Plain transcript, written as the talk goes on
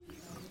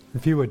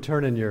If you would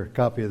turn in your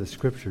copy of the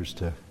Scriptures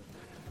to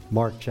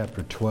Mark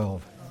chapter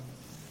 12.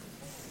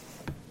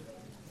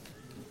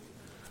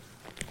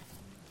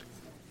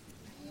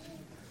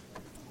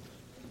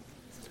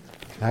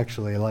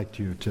 Actually, I'd like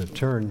you to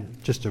turn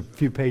just a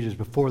few pages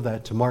before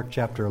that to Mark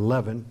chapter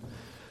 11,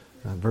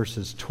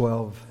 verses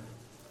 12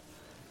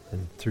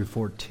 and through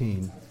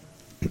 14.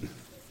 A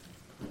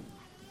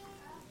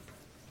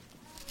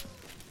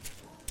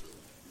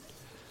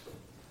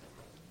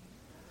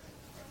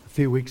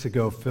few weeks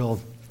ago,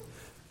 Phil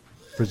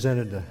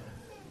presented a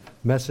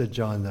message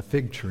on the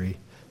fig tree,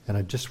 and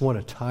I just want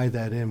to tie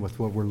that in with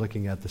what we're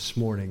looking at this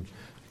morning,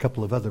 a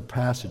couple of other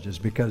passages,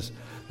 because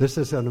this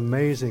is an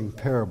amazing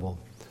parable.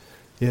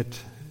 It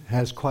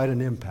has quite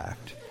an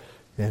impact,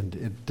 and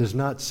it does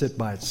not sit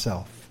by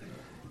itself.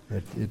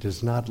 It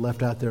is not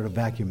left out there in a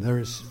vacuum. There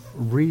is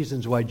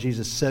reasons why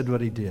Jesus said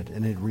what he did,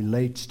 and it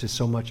relates to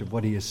so much of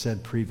what he has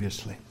said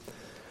previously.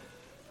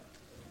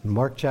 In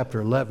Mark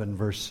chapter 11,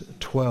 verse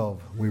 12,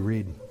 we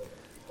read,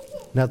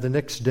 "Now the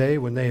next day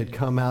when they had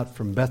come out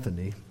from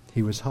Bethany,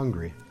 he was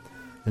hungry.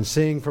 And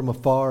seeing from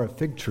afar a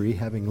fig tree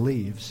having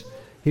leaves,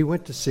 he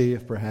went to see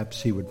if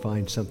perhaps he would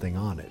find something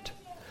on it.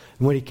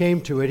 And when he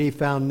came to it, he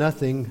found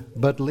nothing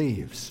but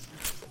leaves,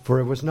 for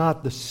it was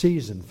not the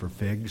season for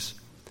figs.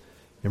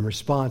 In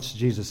response,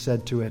 Jesus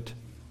said to it,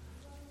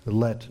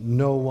 'Let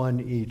no one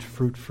eat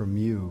fruit from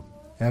you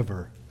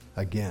ever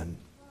again.'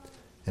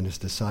 And his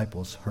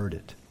disciples heard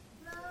it."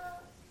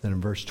 Then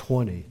in verse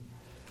 20,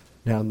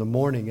 "Now in the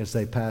morning as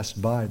they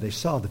passed by, they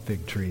saw the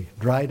fig tree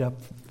dried up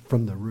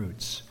from the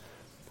roots.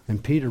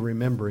 And Peter,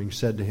 remembering,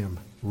 said to him,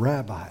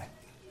 'Rabbi,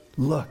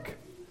 look,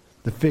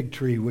 the fig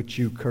tree which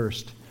you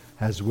cursed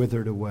has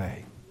withered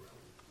away.'"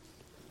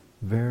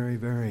 Very,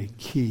 very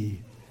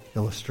key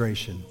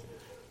illustration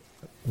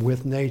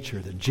with nature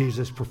that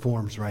Jesus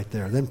performs right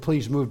there. Then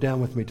please move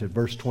down with me to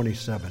verse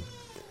 27.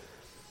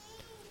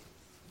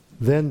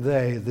 "Then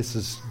they," this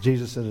is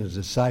Jesus and his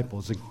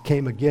disciples,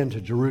 "came again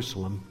to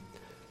Jerusalem.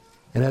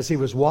 And as he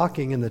was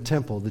walking in the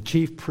temple, the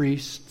chief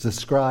priests, the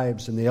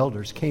scribes, and the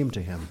elders came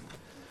to him.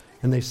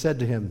 And they said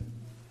to him,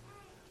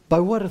 'By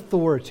what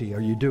authority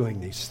are you doing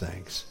these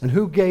things? And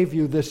who gave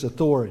you this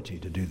authority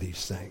to do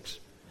these things?'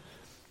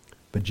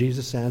 But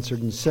Jesus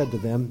answered and said to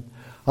them,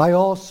 'I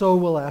also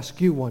will ask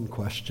you one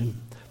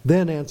question.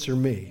 Then answer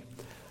me,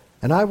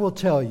 and I will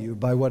tell you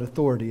by what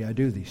authority I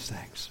do these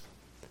things.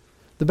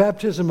 The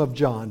baptism of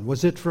John,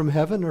 was it from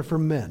heaven or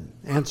from men?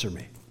 Answer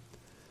me.'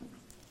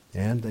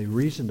 And they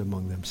reasoned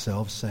among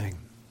themselves, saying,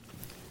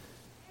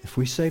 'If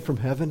we say from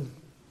heaven,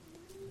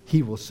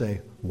 he will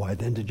say, why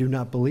then did you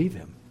not believe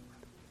him?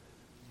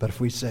 But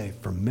if we say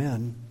from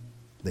men,'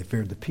 they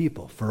feared the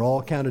people, for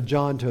all counted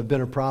John to have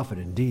been a prophet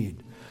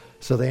indeed.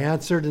 So they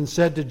answered and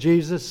said to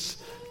Jesus,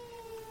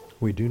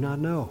 'We do not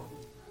know.'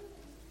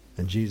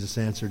 And Jesus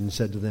answered and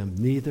said to them,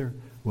 'Neither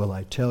will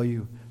I tell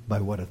you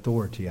by what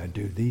authority I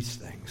do these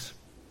things.'"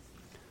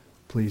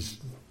 Please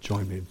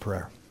join me in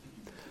prayer.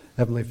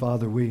 Heavenly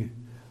Father, we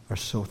are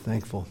so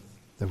thankful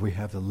that we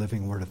have the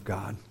living Word of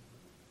God.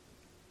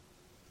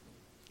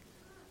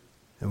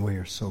 And we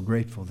are so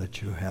grateful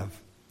that you have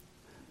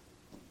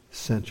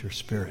sent your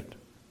Spirit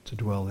to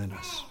dwell in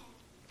us.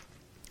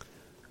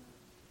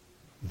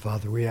 And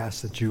Father, we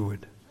ask that you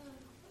would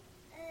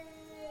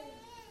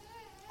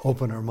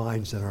open our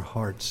minds and our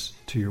hearts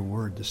to your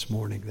word this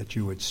morning, that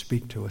you would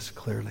speak to us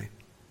clearly.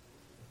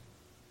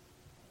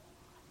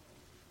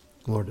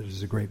 Lord, it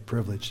is a great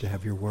privilege to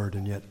have your word,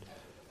 and yet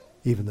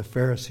even the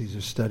Pharisees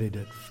who studied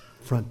it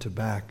front to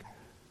back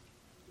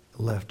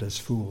left as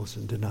fools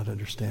and did not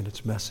understand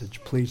its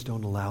message. Please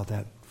don't allow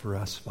that for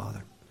us,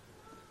 Father.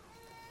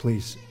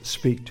 Please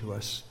speak to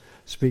us.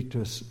 Speak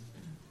to us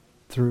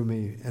through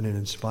me and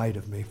in spite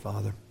of me,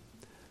 Father,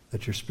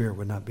 that your Spirit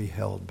would not be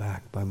held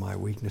back by my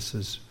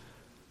weaknesses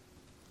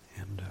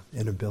and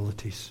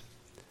inabilities,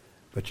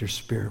 but your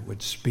Spirit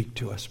would speak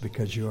to us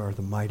because you are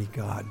the mighty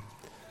God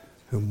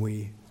whom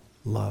we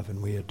love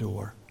and we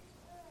adore.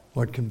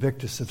 Lord,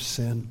 convict us of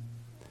sin,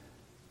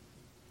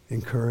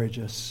 encourage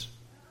us,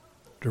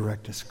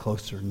 direct us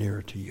closer,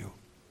 nearer to you,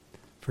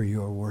 for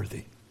you are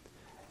worthy.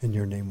 In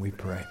your name we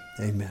pray.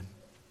 Amen.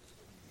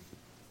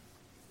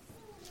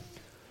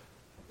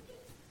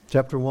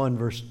 Chapter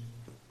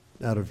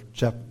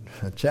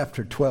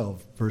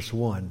 12, verse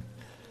 1.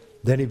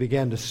 "Then he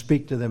began to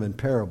speak to them in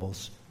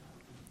parables.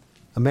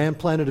 A man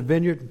planted a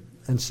vineyard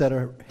and set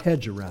a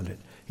hedge around it.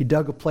 He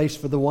dug a place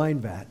for the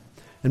wine vat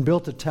and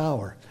built a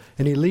tower,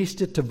 and he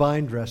leased it to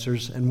vine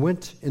dressers and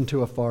went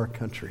into a far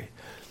country."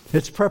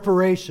 It's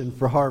preparation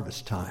for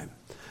harvest time.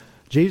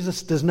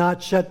 Jesus does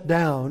not shut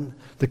down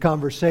the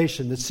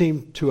conversation that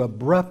seemed to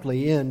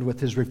abruptly end with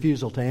his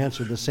refusal to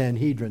answer the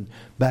Sanhedrin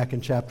back in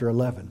chapter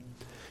 11.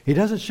 He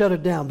doesn't shut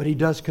it down, but he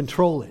does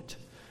control it.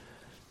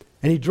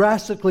 And he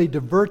drastically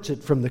diverts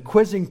it from the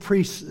quizzing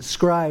priests,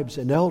 scribes,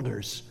 and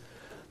elders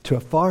to a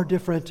far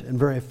different and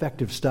very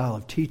effective style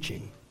of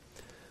teaching.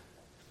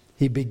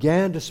 He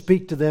began to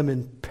speak to them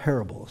in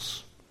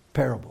parables.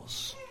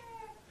 Parables.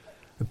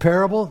 A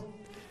parable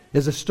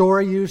is a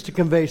story used to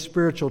convey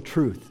spiritual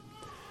truth.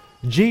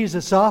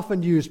 Jesus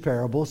often used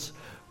parables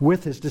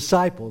with his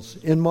disciples.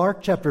 In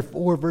Mark chapter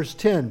 4, verse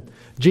 10,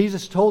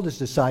 Jesus told his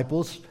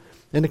disciples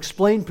and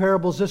explained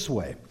parables this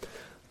way.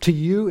 To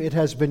you it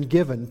has been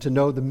given to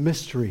know the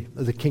mystery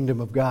of the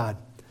kingdom of God.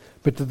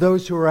 But to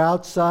those who are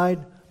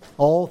outside,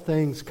 all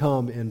things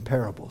come in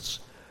parables,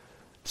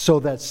 so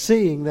that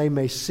seeing they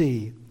may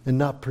see and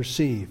not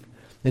perceive,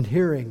 and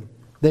hearing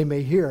they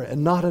may hear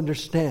and not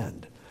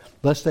understand,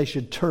 lest they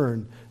should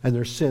turn and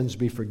their sins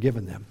be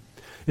forgiven them.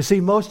 You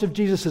see, most of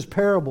Jesus'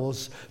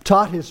 parables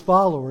taught his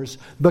followers,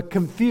 but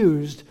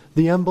confused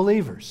the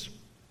unbelievers.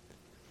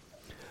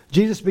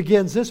 Jesus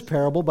begins this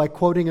parable by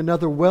quoting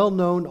another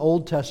well-known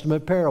Old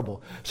Testament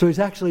parable. So he's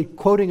actually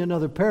quoting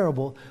another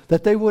parable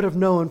that they would have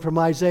known from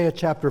Isaiah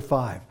chapter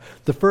 5.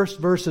 The first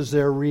verses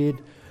there read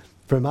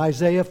from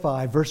Isaiah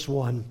 5, verse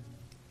 1.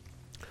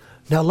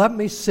 Now let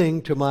me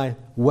sing to my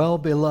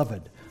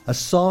well-beloved a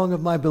song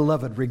of my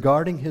beloved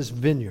regarding his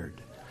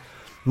vineyard.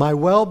 My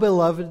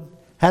well-beloved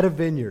had a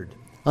vineyard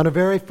on a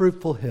very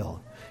fruitful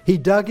hill. He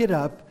dug it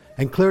up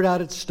and cleared out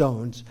its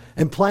stones,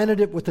 and planted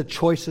it with the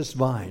choicest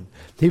vine.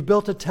 He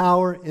built a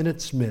tower in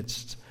its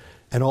midst,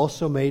 and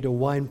also made a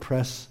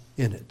winepress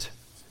in it.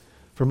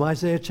 From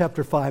Isaiah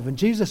chapter 5. And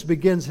Jesus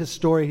begins his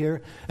story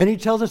here, and he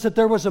tells us that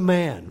there was a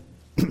man.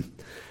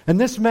 And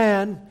this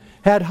man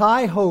had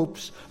high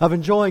hopes of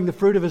enjoying the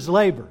fruit of his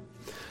labor.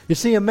 You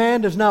see, a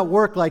man does not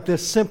work like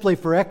this simply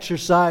for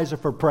exercise or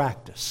for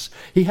practice.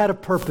 He had a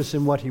purpose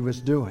in what he was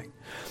doing.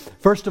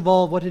 First of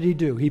all, what did he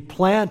do? He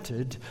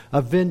planted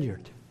a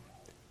vineyard.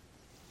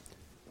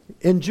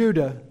 In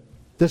Judah,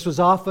 this was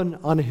often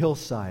on a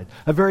hillside,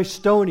 a very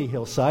stony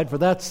hillside, for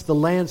that's the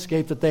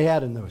landscape that they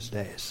had in those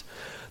days.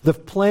 The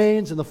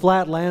plains and the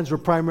flatlands were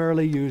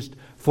primarily used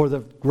for the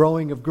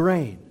growing of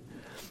grain.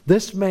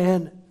 This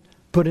man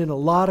put in a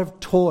lot of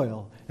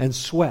toil and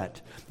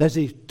sweat as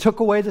he took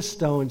away the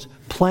stones,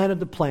 planted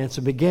the plants,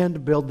 and began to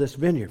build this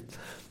vineyard.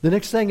 The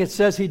next thing it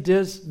says he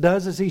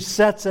does is he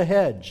sets a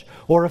hedge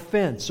or a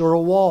fence or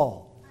a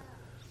wall.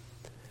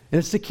 And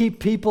it's to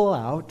keep people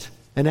out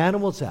and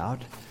animals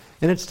out.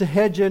 And it's to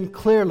hedge in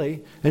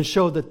clearly and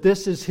show that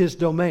this is his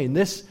domain.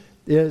 This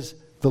is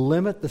the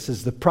limit. This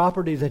is the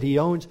property that he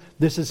owns.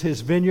 This is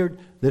his vineyard.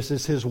 This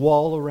is his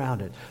wall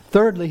around it.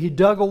 Thirdly, he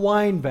dug a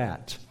wine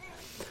vat.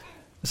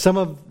 Some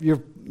of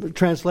your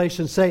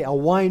translations say a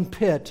wine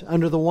pit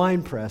under the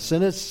wine press.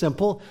 And it's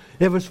simple.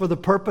 It was for the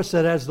purpose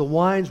that as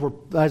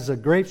the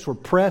grapes were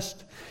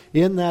pressed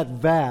in that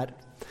vat,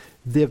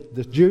 the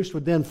juice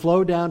would then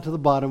flow down to the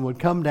bottom, would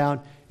come down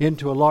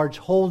into a large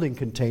holding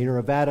container,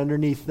 a vat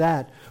underneath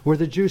that, where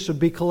the juice would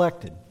be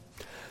collected.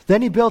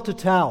 Then he built a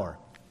tower.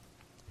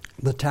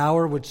 The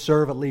tower would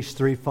serve at least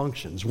three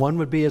functions. One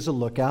would be as a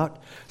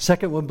lookout.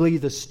 Second would be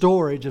the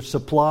storage of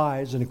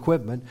supplies and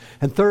equipment.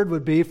 And third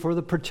would be for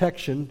the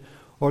protection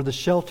or the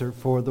shelter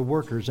for the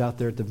workers out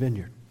there at the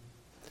vineyard.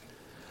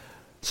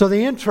 So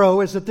the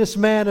intro is that this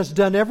man has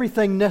done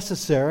everything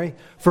necessary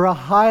for a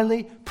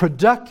highly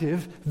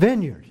productive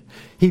vineyard.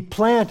 He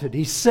planted,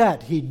 he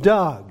set, he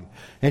dug,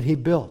 and he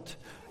built.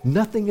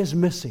 Nothing is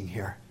missing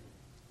here.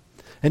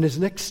 And his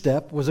next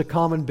step was a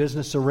common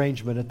business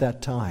arrangement at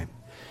that time.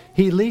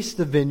 He leased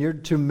the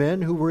vineyard to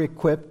men who were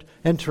equipped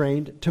and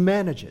trained to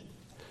manage it.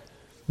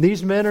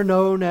 These men are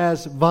known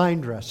as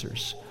vine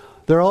dressers.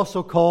 They're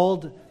also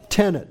called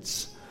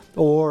tenants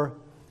or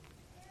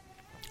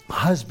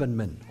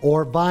husbandmen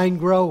or vine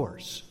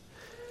growers.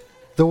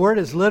 The word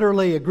is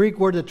literally a Greek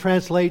word that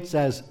translates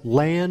as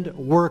land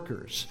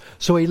workers.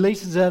 So he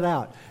leases that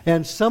out.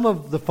 And some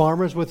of the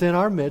farmers within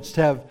our midst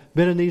have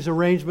been in these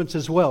arrangements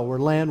as well, where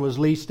land was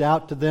leased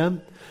out to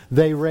them.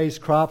 They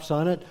raised crops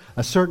on it.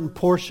 A certain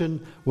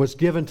portion was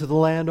given to the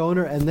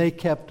landowner, and they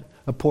kept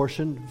a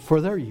portion for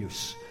their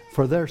use,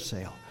 for their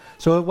sale.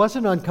 So it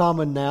wasn't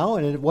uncommon now,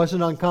 and it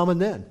wasn't uncommon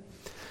then.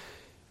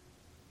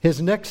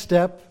 His next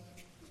step,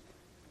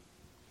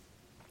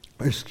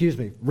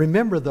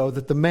 remember though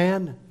that the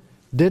man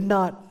did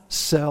not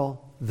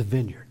sell the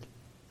vineyard.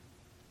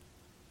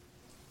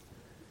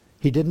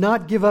 He did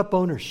not give up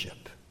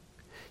ownership.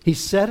 He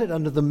set it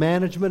under the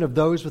management of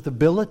those with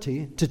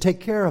ability to take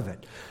care of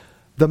it.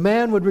 The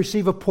man would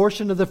receive a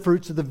portion of the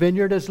fruits of the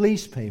vineyard as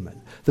lease payment.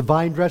 The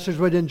vine dressers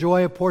would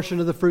enjoy a portion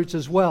of the fruits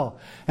as well.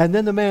 And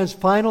then the man's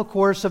final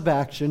course of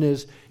action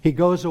is he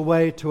goes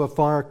away to a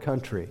far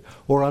country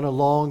or on a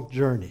long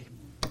journey.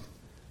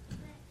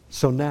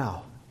 So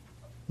now,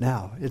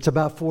 it's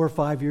about 4 or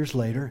 5 years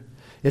later.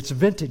 It's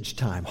vintage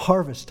time,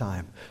 harvest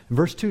time. And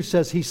verse 2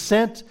 says, he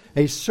sent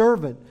a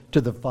servant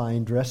to the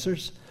vine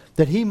dressers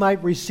that he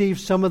might receive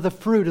some of the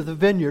fruit of the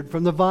vineyard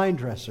from the vine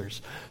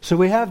dressers. So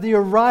we have the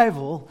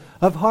arrival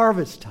of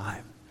harvest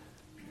time.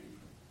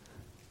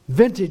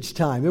 Vintage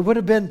time. It would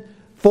have been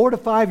 4 to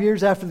 5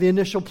 years after the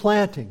initial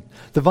planting.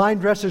 The vine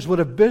dressers would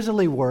have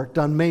busily worked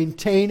on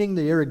maintaining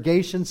the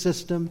irrigation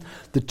system,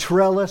 the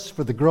trellis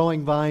for the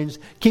growing vines,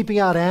 keeping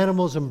out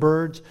animals and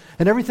birds,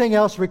 and everything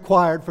else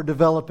required for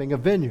developing a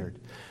vineyard.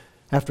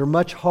 After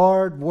much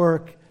hard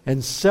work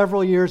and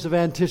several years of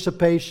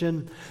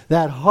anticipation,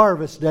 that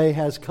harvest day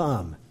has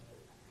come.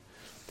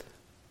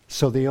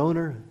 So the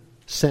owner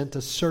sent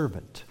a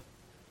servant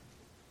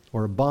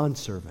or a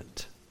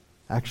bondservant.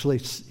 Actually,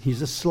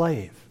 he's a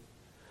slave.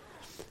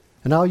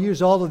 And I'll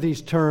use all of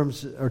these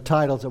terms or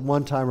titles at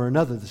one time or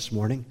another this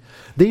morning.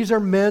 These are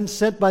men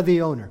sent by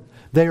the owner.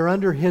 They are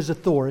under his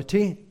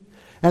authority,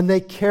 and they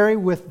carry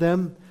with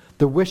them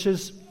the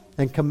wishes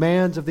and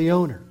commands of the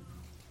owner.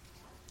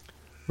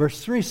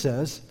 Verse 3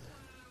 says,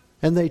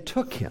 "And they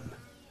took him,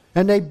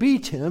 and they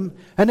beat him,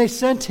 and they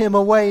sent him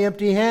away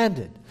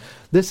empty-handed."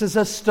 This is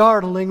a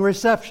startling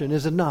reception,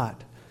 is it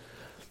not?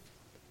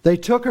 They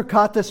took or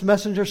caught this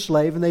messenger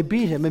slave, and they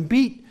beat him. And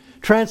beat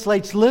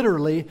translates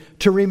literally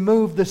to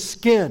remove the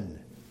skin.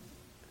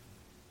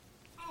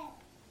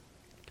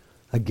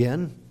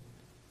 Again,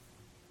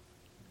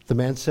 the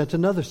man sent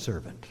another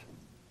servant,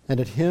 and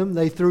at him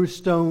they threw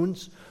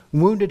stones,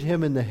 wounded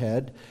him in the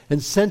head,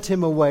 and sent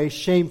him away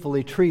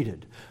shamefully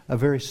treated. A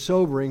very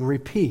sobering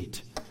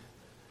repeat.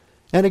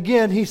 And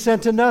again he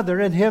sent another,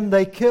 and him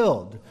they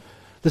killed.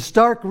 The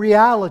stark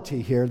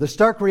reality here,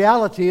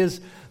 is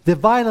the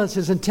violence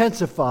is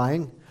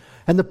intensifying,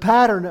 and the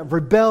pattern of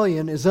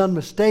rebellion is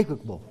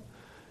unmistakable.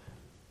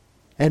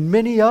 And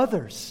many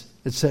others,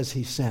 it says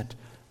he sent.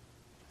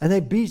 And they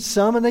beat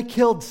some and they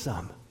killed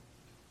some.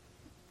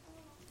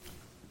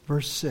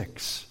 Verse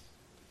 6.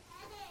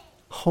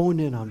 Hone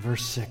in on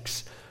verse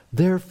 6.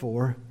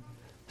 "Therefore,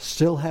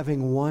 still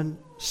having one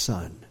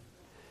son,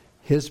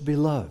 his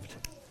beloved,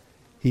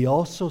 he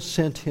also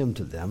sent him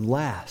to them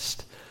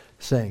last,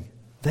 saying,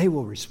 'They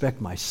will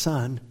respect my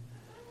son.'"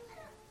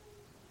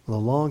 The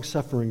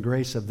long-suffering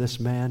grace of this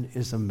man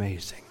is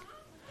amazing.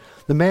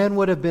 The man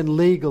would have been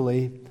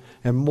legally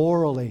and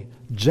morally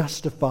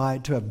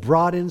justified to have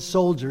brought in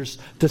soldiers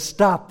to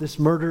stop this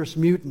murderous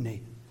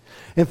mutiny.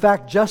 In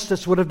fact,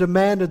 justice would have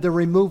demanded the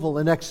removal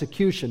and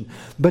execution.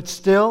 But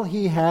still,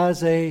 he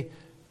has a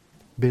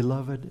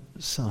beloved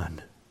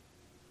son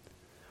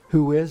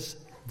who is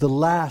the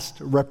last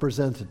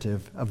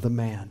representative of the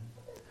man.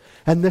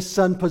 And this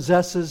son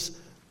possesses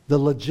the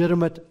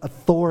legitimate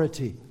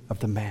authority of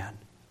the man.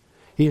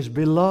 He is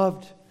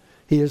beloved,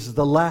 he is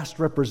the last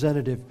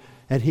representative,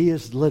 and he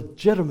is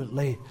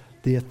legitimately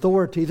the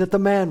authority that the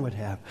man would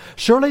have.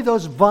 Surely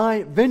those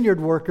vineyard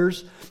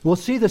workers will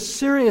see the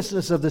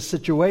seriousness of the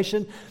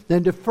situation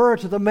and defer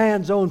to the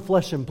man's own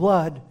flesh and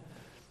blood.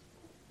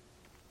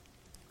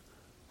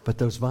 But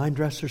those vine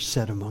dressers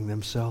said among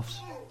themselves,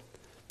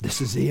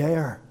 "This is the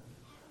heir.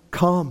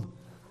 Come,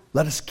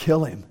 let us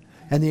kill him,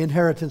 and the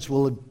inheritance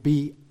will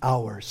be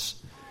ours."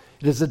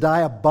 It is a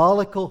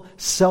diabolical,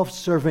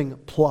 self-serving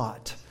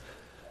plot.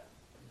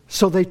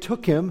 So they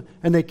took him,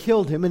 and they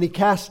killed him, and he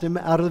cast him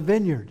out of the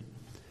vineyard.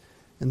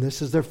 And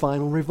this is their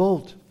final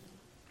revolt.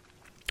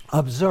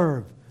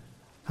 Observe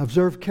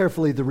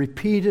carefully the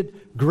repeated,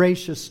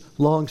 gracious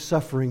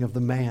long-suffering of the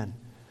man.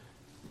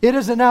 It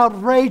is an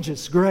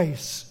outrageous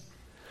grace.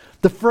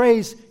 The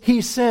phrase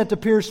 "he sent"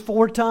 appears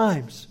 4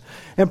 times.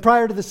 And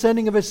prior to the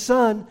sending of his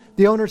son,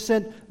 the owner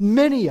sent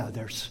many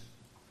others.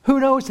 Who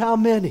knows how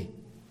many?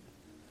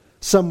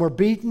 Some were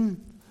beaten,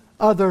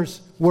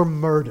 others were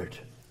murdered.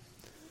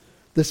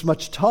 This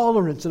much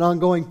tolerance and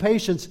ongoing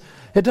patience,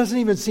 it doesn't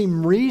even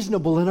seem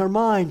reasonable in our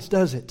minds,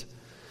 does it?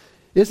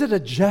 Is it a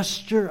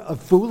gesture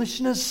of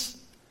foolishness?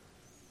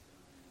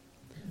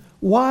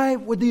 Why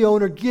would the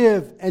owner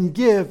give and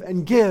give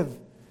and give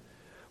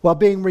while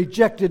being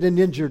rejected and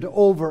injured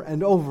over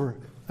and over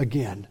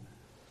again?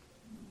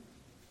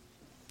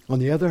 On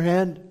the other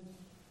hand,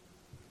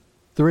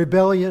 the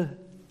rebellion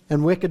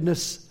and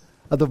wickedness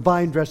of the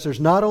vine dressers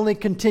not only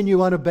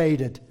continue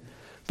unabated,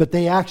 but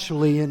they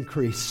actually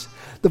increase.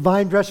 The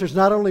vine dressers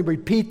not only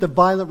repeat the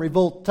violent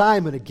revolt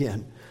time and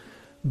again,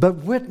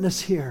 but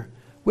witness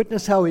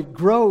how it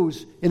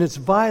grows in its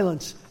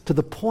violence to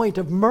the point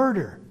of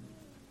murder.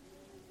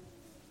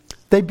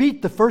 They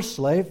beat the first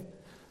slave.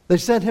 They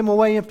sent him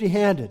away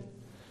empty-handed.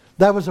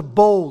 That was a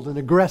bold and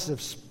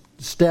aggressive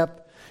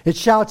step. It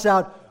shouts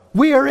out,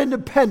 "We are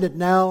independent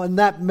now, and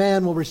that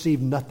man will receive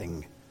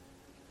nothing."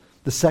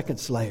 The second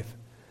slave,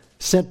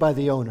 sent by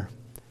the owner,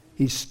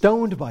 he's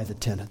stoned by the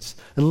tenants,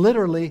 and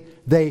literally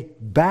they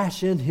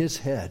bash in his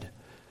head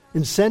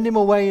and send him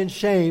away in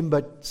shame,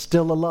 but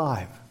still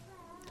alive.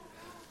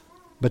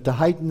 But to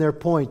heighten their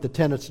point, the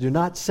tenants do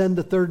not send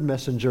the third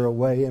messenger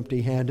away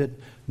empty-handed,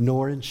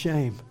 nor in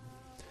shame.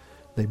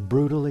 They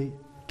brutally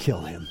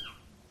kill him.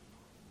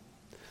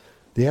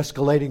 The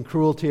escalating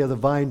cruelty of the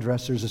vine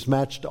dressers is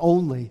matched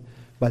only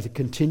by the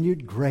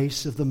continued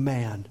grace of the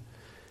man,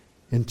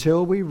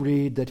 until we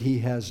read that he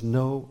has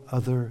no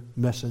other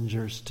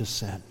messengers to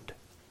send.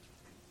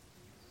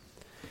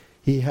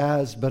 He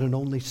has but an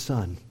only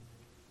son.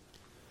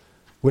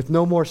 With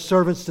no more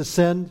servants to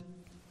send,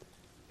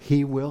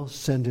 he will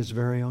send his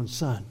very own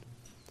son.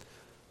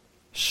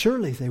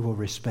 Surely they will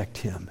respect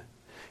him.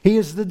 He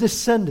is the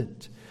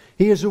descendant.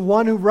 He is the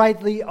one who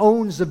rightly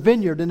owns the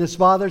vineyard in his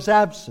father's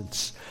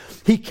absence.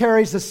 He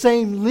carries the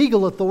same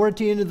legal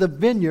authority into the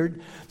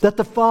vineyard that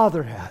the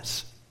father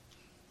has.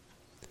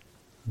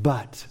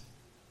 But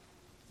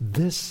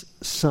this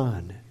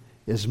son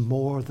is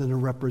more than a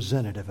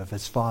representative of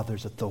his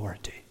father's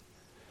authority.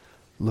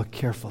 look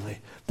carefully.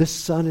 This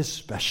Son is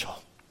special.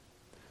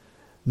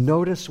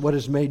 Notice what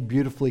is made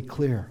beautifully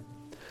clear.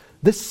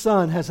 This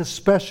Son has a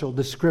special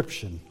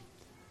description.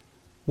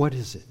 What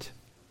is it?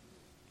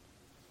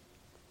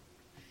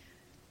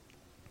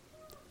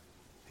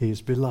 He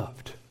is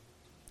beloved.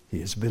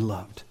 He is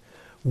beloved.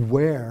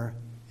 Where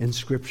in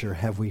Scripture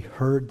have we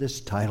heard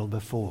this title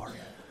before?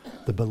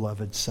 The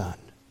beloved Son.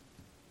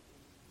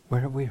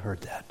 Where have we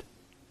heard that?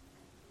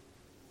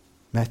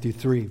 Matthew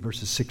 3,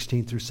 verses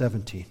 16 through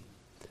 17.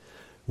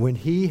 When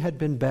he had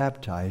been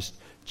baptized,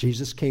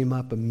 Jesus came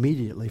up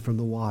immediately from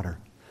the water.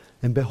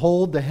 And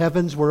behold, the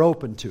heavens were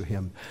opened to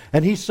him.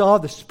 And he saw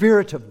the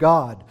Spirit of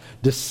God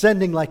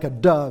descending like a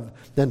dove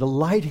and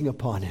alighting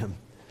upon him.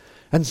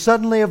 And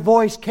suddenly a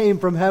voice came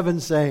from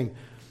heaven saying,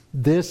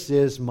 "This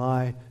is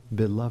my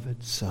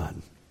beloved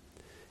Son,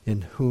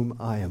 in whom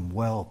I am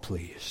well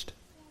pleased."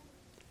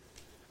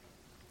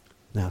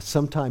 Now,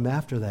 sometime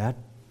after that,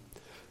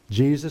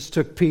 Jesus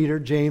took Peter,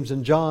 James,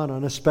 and John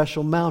on a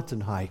special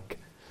mountain hike.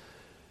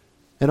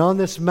 And on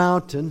this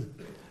mountain,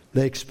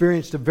 they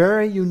experienced a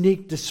very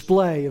unique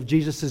display of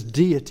Jesus'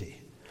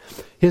 deity.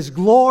 His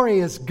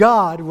glory as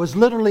God was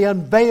literally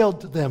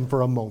unveiled to them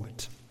for a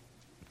moment.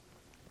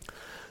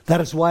 That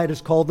is why it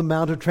is called the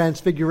Mount of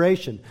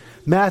Transfiguration.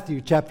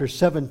 Matthew chapter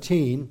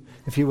 17,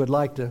 if you would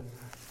like to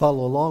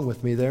follow along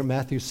with me there,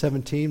 Matthew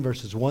 17,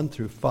 verses 1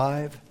 through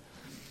 5,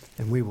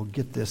 and we will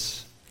get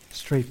this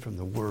straight from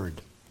the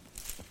Word.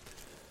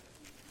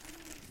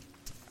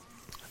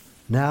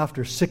 Now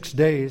after 6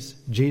 days,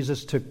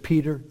 Jesus took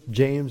Peter,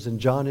 James, and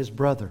John his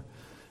brother,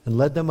 and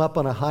led them up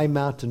on a high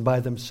mountain by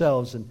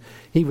themselves, and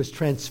he was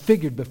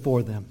transfigured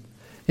before them.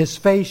 His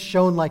face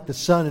shone like the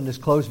sun, and his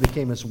clothes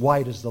became as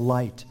white as the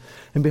light.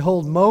 And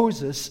behold,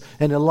 Moses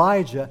and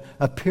Elijah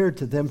appeared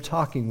to them,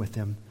 talking with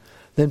him.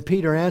 Then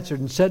Peter answered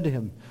and said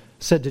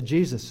to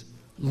Jesus,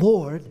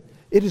 "Lord,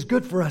 it is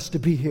good for us to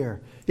be here.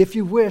 If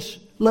you wish,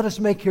 let us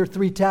make here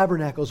 3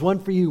 tabernacles, one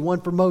for you, one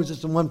for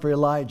Moses, and one for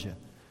Elijah."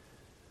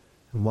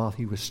 And while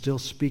he was still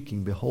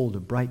speaking, behold, a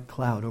bright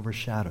cloud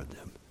overshadowed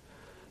them.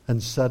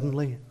 And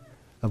suddenly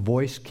a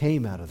voice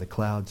came out of the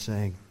cloud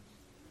saying,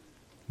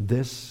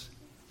 "This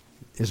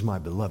is my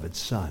beloved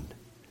Son,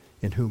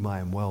 in whom I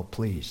am well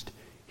pleased.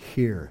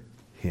 Hear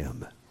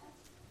him."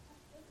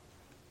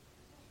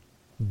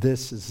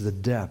 This is the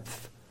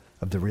depth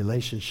of the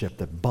relationship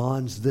that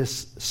bonds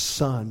this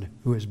Son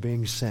who is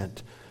being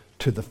sent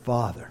to the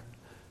Father,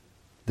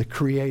 the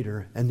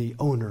Creator and the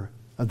owner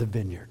of the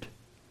vineyard.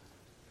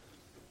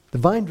 The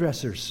vine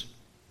dressers,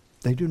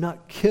 they do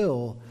not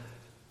kill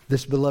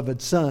this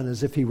beloved Son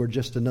as if he were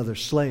just another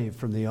slave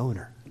from the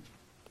owner.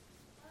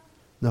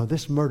 No,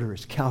 this murder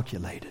is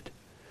calculated.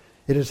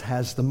 It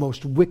has the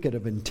most wicked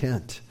of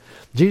intent.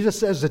 Jesus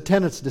says the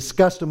tenants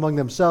discussed among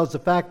themselves the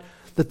fact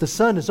that the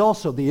Son is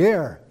also the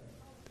heir.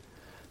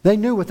 They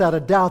knew without a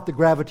doubt the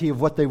gravity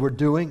of what they were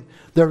doing.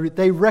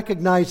 They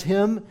recognize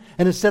him,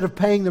 and instead of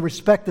paying the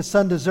respect the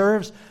Son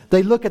deserves,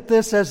 they look at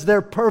this as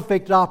their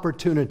perfect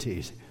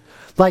opportunities.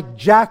 Like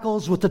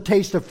jackals with the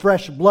taste of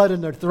fresh blood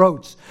in their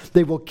throats,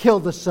 they will kill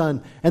the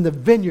Son, and the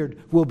vineyard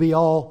will be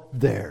all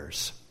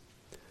theirs.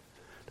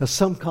 Now,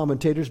 some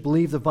commentators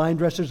believe the vine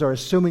dressers are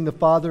assuming the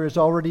Father is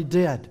already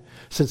dead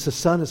since the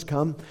Son has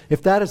come.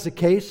 If that is the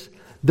case,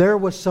 there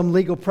was some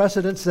legal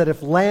precedence that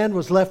if land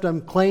was left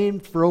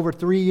unclaimed for over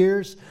 3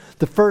 years,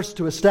 the first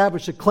to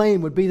establish a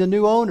claim would be the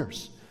new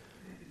owners.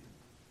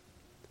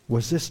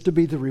 Was this to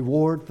be the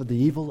reward for the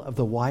evil of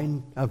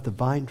the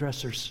vine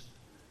dressers?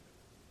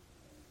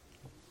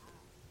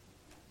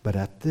 But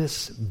at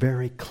this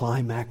very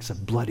climax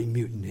of bloody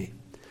mutiny,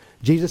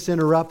 Jesus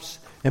interrupts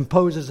and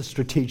poses a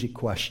strategic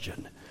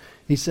question.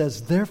 He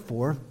says,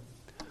 "Therefore,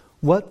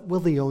 what will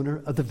the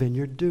owner of the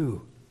vineyard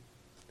do?"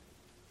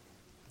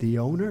 The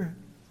owner?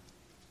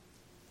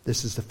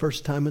 This is the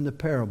first time in the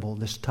parable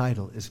this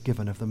title is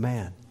given of the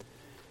man.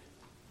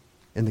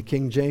 In the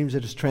King James,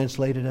 it is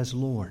translated as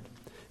Lord.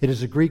 It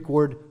is a Greek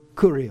word,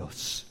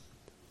 kurios.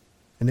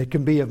 And it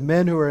can be of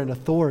men who are in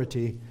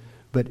authority,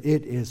 but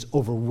it is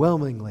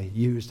overwhelmingly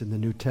used in the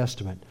New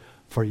Testament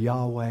for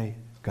Yahweh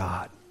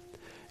God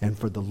and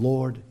for the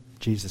Lord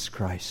Jesus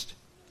Christ.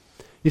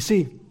 You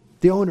see,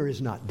 the owner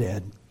is not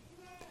dead.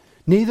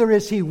 Neither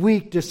is he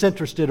weak,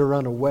 disinterested, or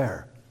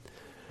unaware.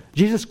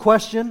 Jesus'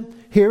 question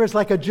here is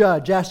like a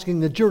judge asking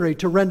the jury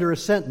to render a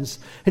sentence.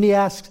 And he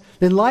asks,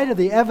 in light of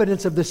the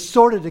evidence of this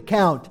sordid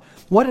account,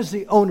 what is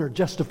the owner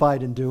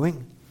justified in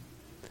doing?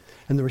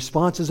 And the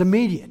response is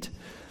immediate.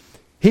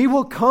 He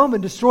will come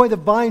and destroy the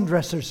vine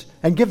dressers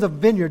and give the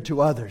vineyard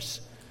to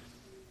others.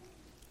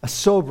 A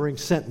sobering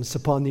sentence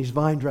upon these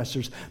vine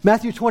dressers.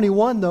 Matthew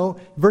 21, though,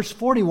 verse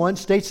 41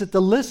 states that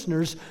the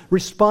listeners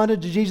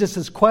responded to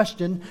Jesus'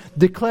 question,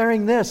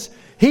 declaring this: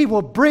 "He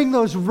will bring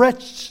those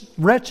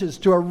wretches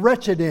to a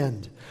wretched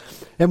end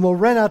and will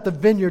rent out the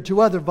vineyard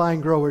to other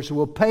vine growers who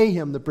will pay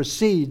him the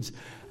proceeds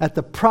at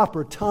the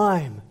proper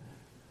time."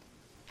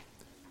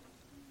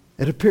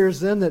 It appears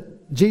then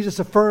that Jesus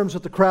affirms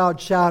what the crowd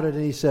shouted,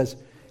 and he says,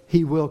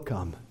 He will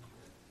come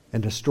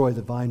and destroy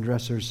the vine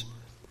dressers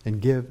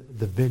and give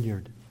the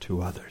vineyard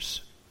to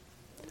others.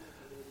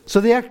 So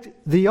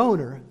the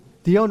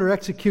owner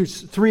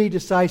executes 3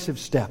 decisive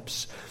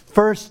steps.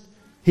 First,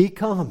 he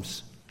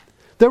comes.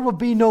 There will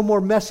be no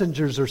more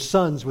messengers or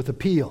sons with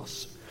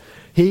appeals.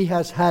 He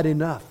has had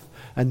enough,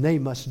 and they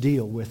must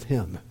deal with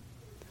him.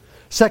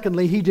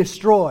 Secondly, he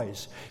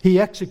destroys. He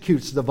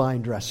executes the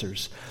vine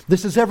dressers.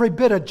 This is every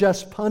bit a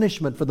just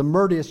punishment for the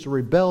murderous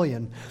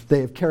rebellion they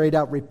have carried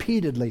out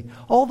repeatedly,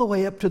 all the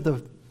way up to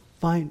the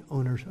vine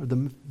owner or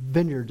the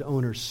vineyard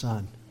owner's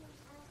son.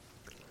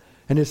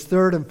 And his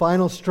third and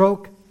final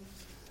stroke,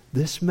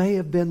 this may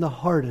have been the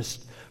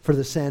hardest for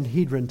the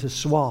Sanhedrin to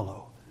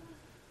swallow.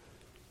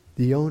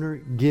 The owner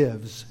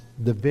gives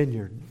the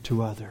vineyard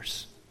to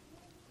others.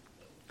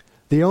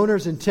 The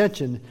owner's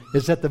intention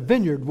is that the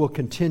vineyard will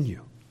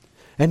continue,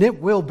 and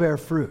it will bear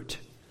fruit,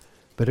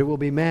 but it will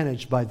be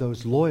managed by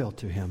those loyal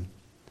to him.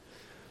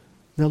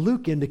 Now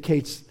Luke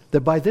indicates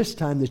that by this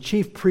time the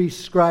chief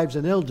priests, scribes,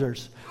 and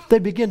elders, they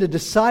begin to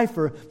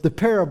decipher the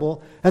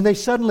parable, and they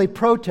suddenly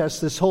protest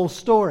this whole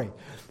story.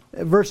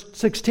 Verse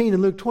 16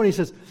 in Luke 20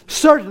 says,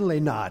 "Certainly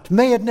not.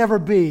 May it never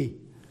be."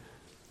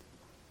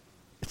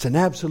 It's an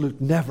absolute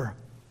never.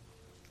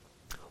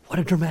 What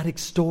a dramatic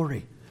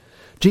story.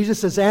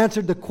 Jesus has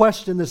answered the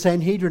question the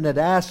Sanhedrin had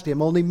asked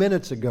him only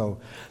minutes ago.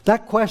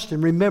 That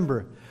question,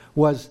 remember,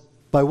 was,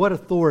 by what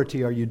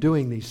authority are you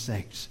doing these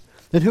things?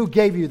 And who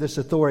gave you this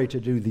authority to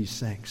do these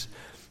things?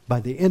 By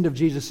the end of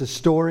Jesus'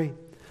 story,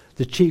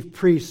 the chief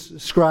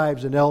priests,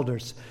 scribes, and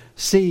elders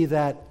see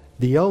that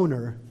the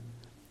owner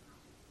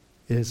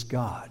is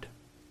God.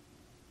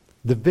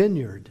 The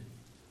vineyard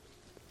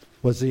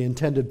was the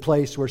intended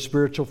place where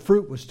spiritual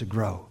fruit was to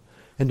grow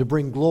and to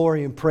bring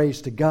glory and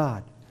praise to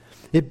God.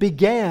 It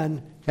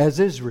began as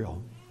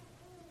Israel.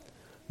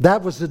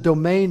 That was the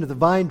domain of the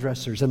vine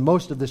dressers and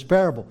most of this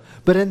parable.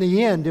 But in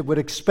the end, it would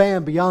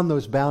expand beyond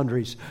those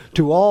boundaries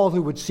to all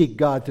who would seek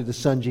God through the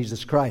Son,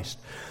 Jesus Christ.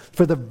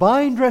 For the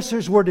vine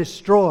dressers were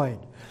destroyed,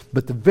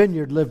 but the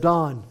vineyard lived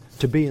on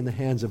to be in the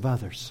hands of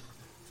others.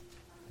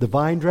 The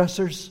vine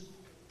dressers,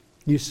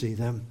 you see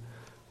them.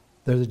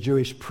 They're the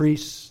Jewish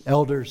priests,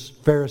 elders,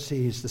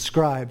 Pharisees, the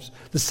scribes,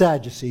 the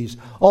Sadducees,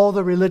 all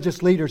the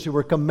religious leaders who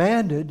were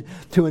commanded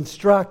to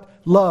instruct,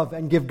 love,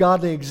 and give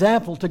godly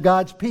example to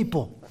God's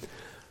people.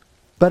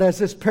 But as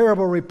this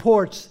parable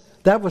reports,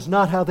 that was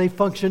not how they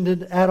functioned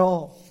at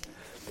all.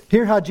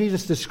 Hear how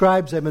Jesus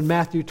describes them in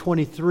Matthew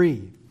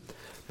 23.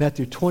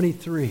 Matthew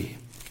 23.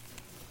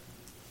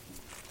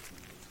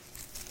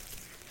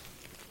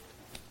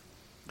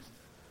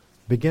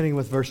 Beginning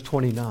with verse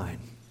 29.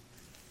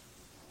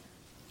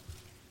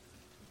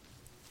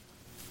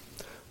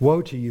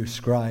 "Woe to you,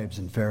 scribes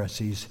and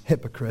Pharisees,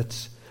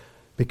 hypocrites,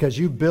 because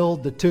you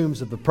build the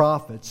tombs of the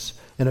prophets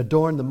and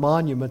adorn the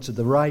monuments of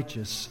the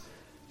righteous,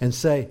 and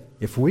say,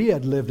 'If we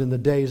had lived in the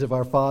days of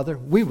our father,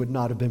 we would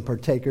not have been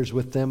partakers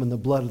with them in the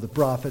blood of the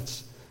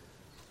prophets.'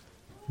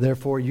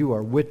 Therefore you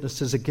are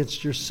witnesses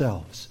against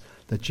yourselves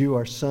that you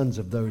are sons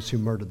of those who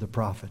murdered the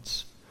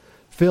prophets.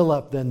 Fill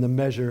up then the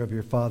measure of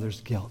your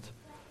father's guilt.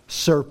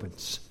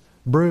 Serpents,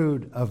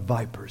 brood of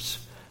vipers,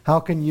 how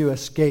can you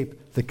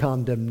escape the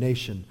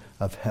condemnation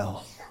of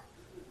hell?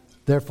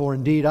 Therefore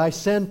indeed I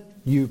sent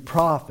you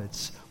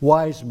prophets,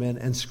 wise men,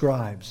 and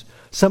scribes.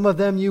 Some of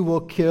them you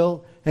will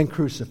kill and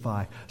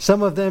crucify.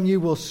 Some of them you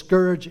will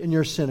scourge in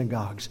your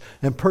synagogues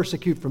and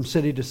persecute from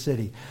city to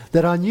city,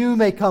 that on you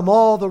may come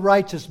all the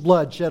righteous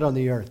blood shed on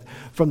the earth,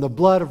 from the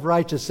blood of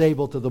righteous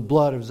Abel to the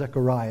blood of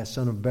Zechariah,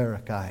 son of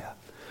Berechiah,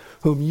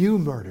 whom you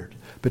murdered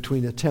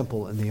between the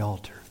temple and the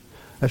altar.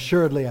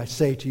 Assuredly I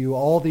say to you,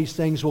 all these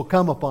things will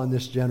come upon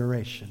this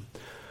generation.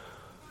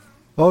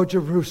 O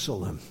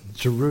Jerusalem,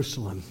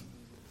 Jerusalem,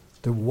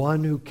 the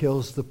one who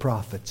kills the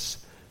prophets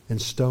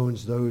and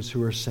stones those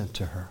who are sent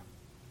to her.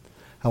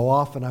 How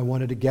often I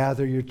wanted to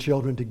gather your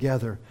children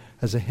together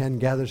as a hen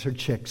gathers her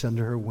chicks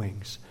under her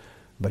wings,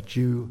 but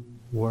you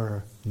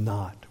were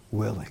not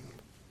willing."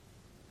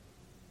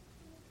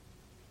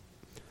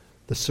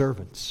 The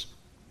servants,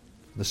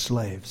 the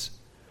slaves,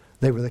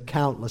 they were the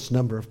countless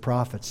number of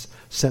prophets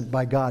sent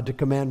by God to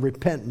command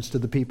repentance to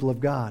the people of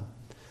God.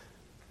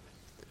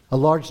 A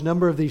large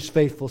number of these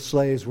faithful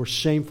slaves were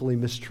shamefully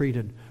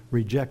mistreated,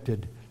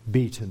 rejected,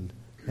 beaten,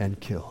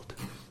 and killed.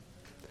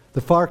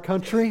 The far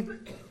country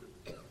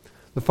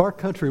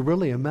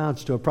really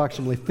amounts to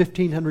approximately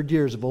 1,500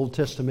 years of Old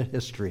Testament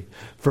history,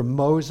 from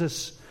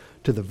Moses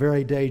to the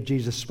very day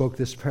Jesus spoke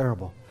this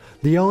parable.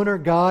 The owner,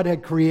 God,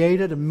 had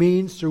created a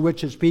means through which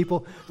his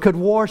people could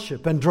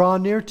worship and draw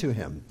near to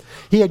him.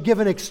 He had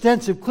given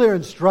extensive, clear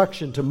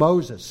instruction to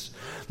Moses.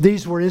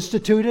 These were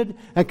instituted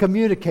and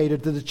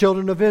communicated to the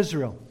children of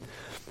Israel.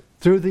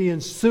 Through the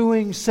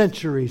ensuing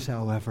centuries,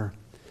 however,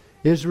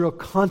 Israel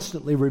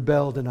constantly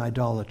rebelled in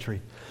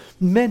idolatry.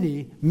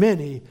 Many,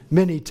 many,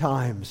 many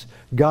times,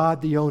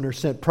 God, the owner,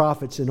 sent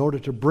prophets in order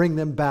to bring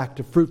them back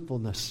to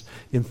fruitfulness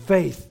in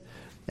faith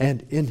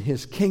and in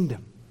His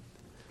kingdom.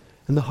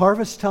 And the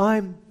harvest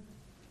time,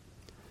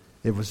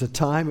 it was a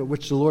time at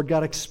which the Lord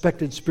God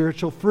expected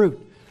spiritual fruit.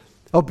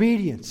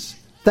 Obedience,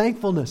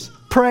 thankfulness,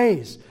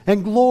 praise,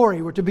 and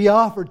glory were to be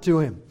offered to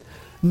Him.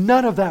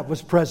 None of that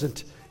was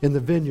present in the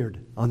vineyard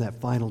on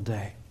that final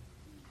day.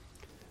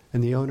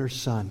 And the owner's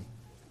son,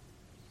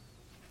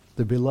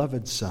 the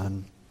beloved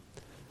son,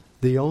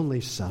 the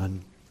only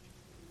son,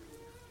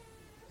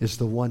 is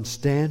the one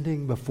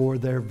standing before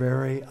their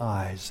very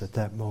eyes at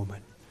that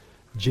moment,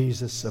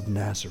 Jesus of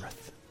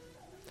Nazareth.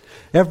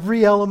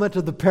 Every element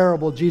of the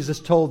parable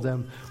Jesus told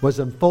them was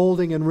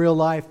unfolding in real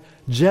life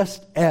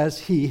just as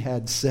he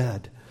had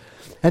said.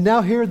 And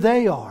now here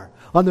they are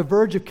on the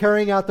verge of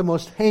carrying out the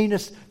most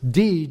heinous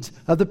deeds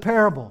of the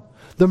parable,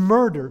 the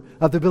murder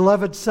of the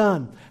beloved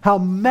son. How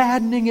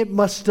maddening it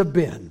must have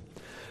been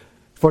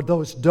for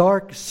those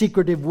dark,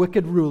 secretive,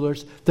 wicked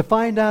rulers to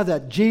find out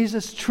that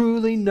Jesus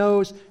truly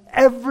knows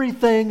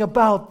everything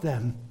about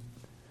them.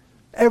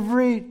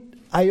 Every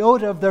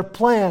iota of their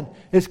plan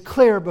is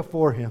clear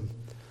before him.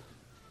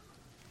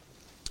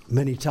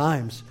 Many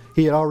times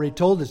he had already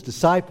told his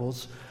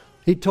disciples.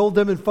 He told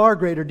them in far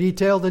greater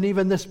detail than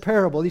even this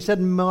parable. He said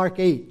in Mark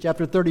 8,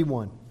 chapter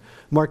 31,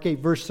 Mark 8,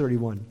 verse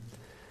 31,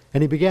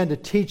 and he began to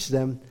teach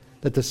them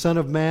that the Son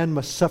of Man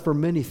must suffer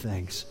many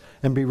things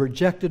and be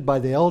rejected by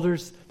the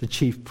elders, the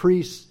chief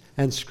priests,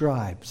 and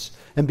scribes,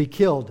 and be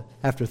killed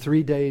after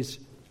 3 days,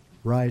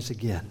 rise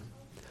again.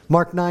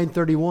 Mark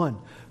 9:31,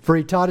 for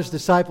he taught his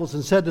disciples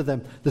and said to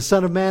them, the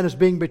Son of Man is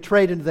being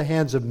betrayed into the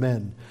hands of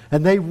men,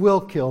 and they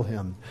will kill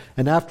him.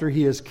 And after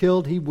he is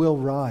killed, he will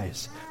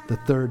rise the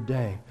third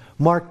day.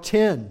 Mark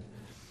 10,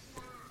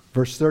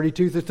 verse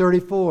 32 through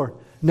 34.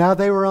 Now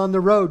they were on the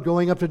road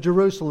going up to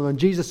Jerusalem, and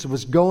Jesus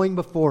was going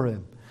before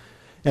him.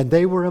 And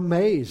they were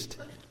amazed.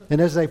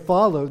 And as they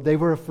followed, they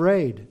were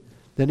afraid.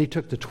 Then he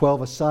took the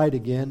 12 aside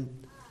again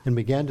and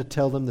began to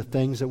tell them the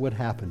things that would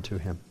happen to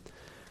him.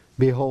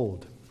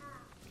 Behold,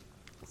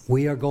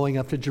 we are going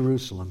up to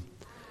Jerusalem,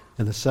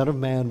 and the Son of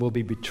Man will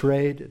be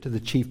betrayed to the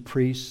chief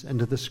priests and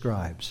to the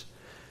scribes.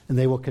 And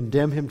they will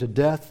condemn him to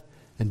death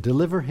and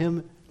deliver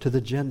him to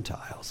the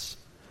Gentiles.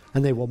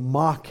 And they will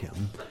mock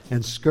him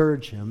and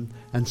scourge him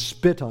and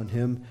spit on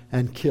him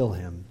and kill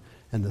him.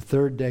 And the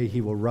third day he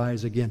will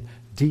rise again.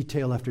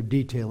 Detail after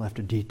detail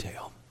after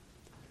detail.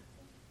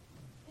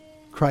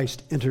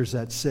 Christ enters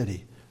that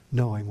city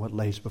knowing what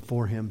lays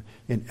before him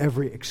in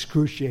every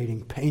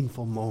excruciating,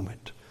 painful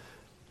moment,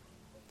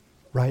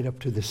 right up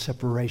to the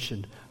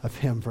separation of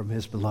him from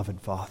his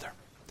beloved Father.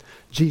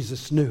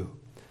 Jesus knew,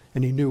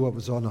 and he knew what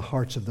was on the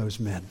hearts of those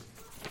men.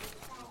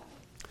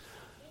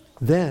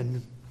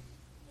 Then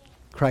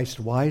Christ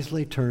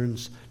wisely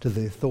turns to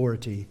the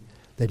authority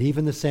that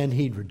even the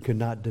Sanhedrin could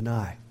not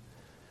deny.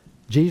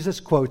 Jesus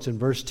quotes in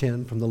verse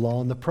 10 from the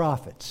Law and the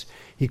Prophets.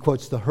 He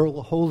quotes the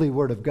holy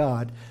Word of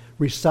God,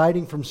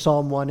 reciting from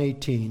Psalm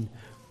 118,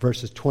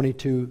 verses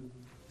 22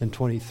 and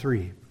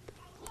 23.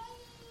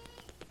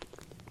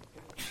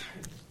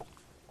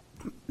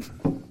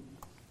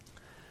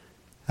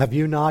 Have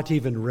you not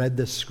even read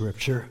this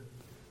scripture?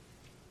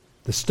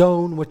 The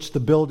stone which the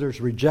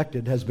builders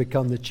rejected has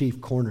become the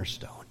chief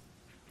cornerstone.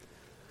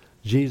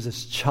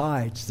 Jesus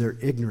chides their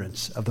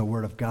ignorance of the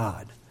Word of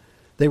God.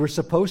 They were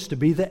supposed to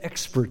be the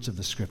experts of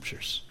the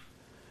Scriptures.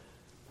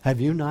 Have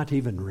you not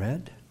even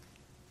read?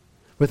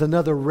 With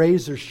another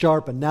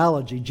razor-sharp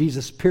analogy,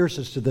 Jesus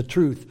pierces to the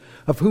truth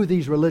of who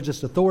these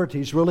religious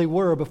authorities really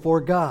were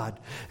before God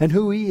and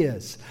who He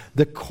is,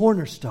 the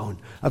cornerstone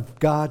of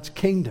God's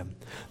kingdom.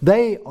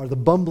 They are the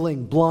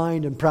bumbling,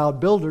 blind, and proud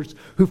builders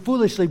who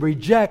foolishly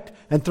reject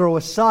and throw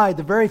aside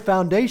the very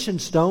foundation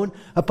stone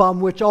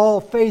upon which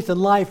all faith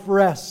and life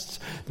rests,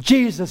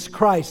 Jesus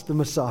Christ the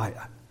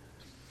Messiah.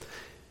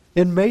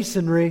 In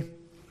Masonry,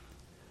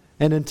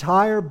 an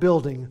entire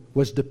building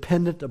was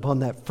dependent upon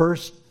that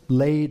first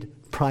laid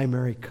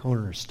primary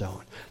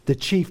cornerstone, the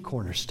chief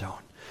cornerstone.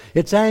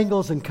 Its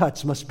angles and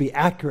cuts must be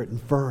accurate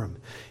and firm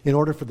in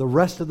order for the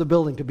rest of the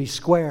building to be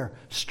square,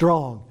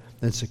 strong,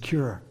 and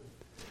secure.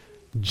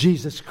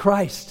 Jesus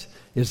Christ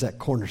is that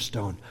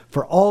cornerstone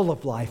for all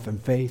of life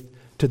and faith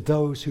to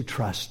those who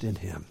trust in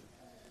Him.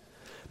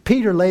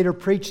 Peter later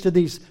preached to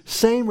these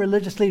same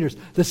religious leaders,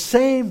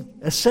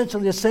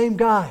 essentially the same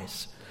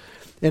guys.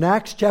 In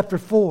Acts chapter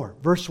 4,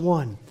 verse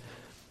 1.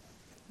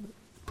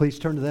 Please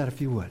turn to that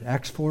if you would.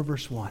 Acts 4,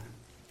 verse 1.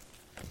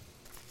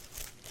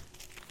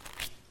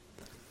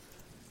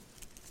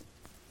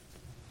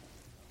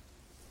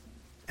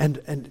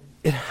 And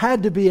it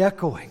had to be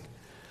echoing,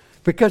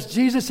 because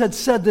Jesus had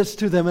said this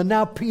to them, and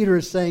now Peter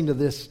is saying to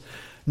this.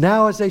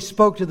 Now as they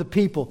spoke to the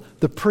people,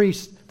 the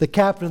priest, the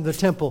captain of the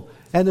temple,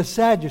 and the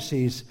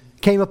Sadducees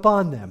came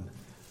upon them,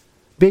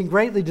 being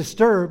greatly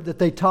disturbed that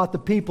they taught the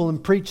people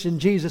and preached in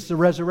Jesus the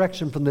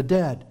resurrection from the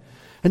dead.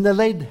 And they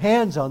laid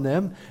hands on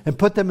them and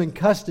put them in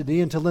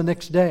custody until the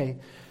next day,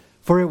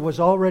 for it was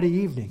already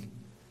evening.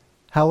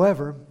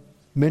 However,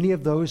 many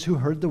of those who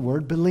heard the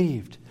word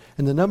believed,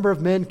 and the number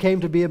of men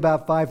came to be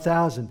about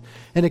 5,000.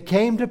 And it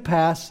came to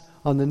pass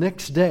on the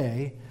next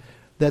day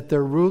that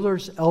their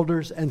rulers,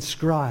 elders, and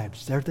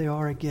scribes, there they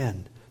are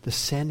again, the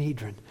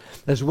Sanhedrin,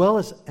 as well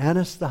as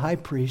Annas the high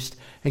priest,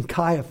 and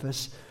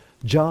Caiaphas,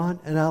 John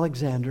and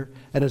Alexander,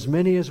 and as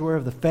many as were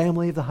of the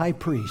family of the high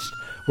priest,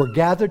 were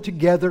gathered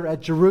together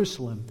at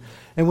Jerusalem.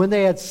 And when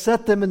they had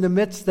set them in the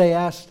midst, they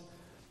asked,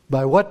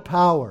 By what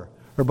power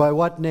or by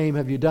what name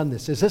have you done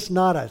this? Is this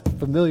not a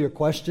familiar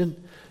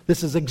question?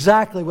 This is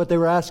exactly what they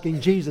were asking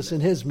Jesus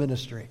in his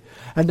ministry.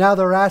 And now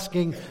they're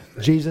asking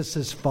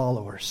Jesus'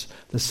 followers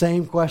the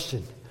same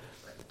question.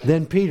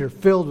 Then Peter,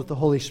 filled with the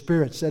Holy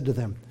Spirit, said to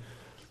them,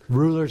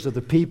 rulers of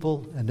the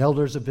people and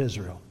elders of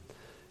Israel,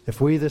 if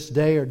we this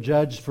day are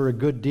judged for a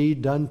good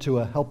deed done to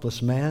a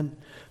helpless man,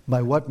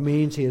 by what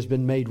means he has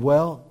been made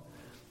well,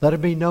 let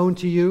it be known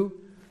to you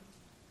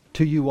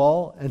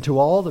all, and to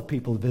all the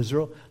people of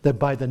Israel, that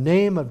by the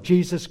name of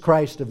Jesus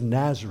Christ of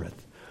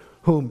Nazareth,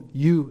 whom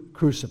you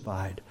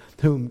crucified,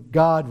 whom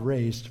God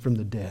raised from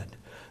the dead,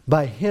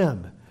 by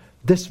him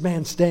this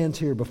man stands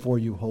here before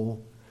you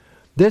whole.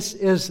 This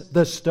is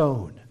the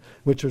stone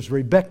which was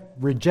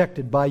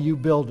rejected by you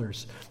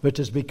builders, which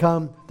has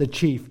become the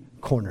chief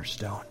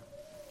cornerstone.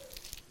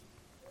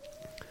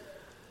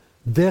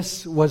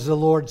 This was the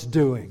Lord's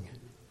doing.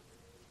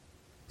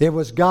 It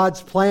was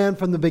God's plan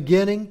from the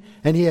beginning,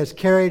 and he has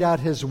carried out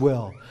his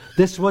will.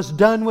 This was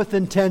done with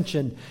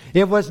intention.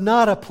 It was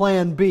not a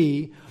plan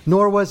B,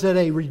 nor was it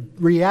a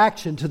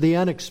reaction to the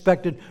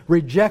unexpected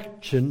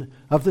rejection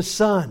of the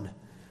Son.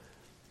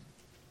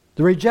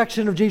 The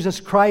rejection of Jesus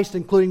Christ,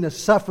 including the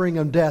suffering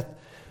of death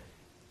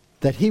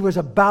that he was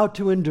about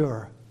to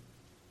endure,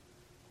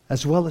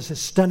 as well as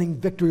his stunning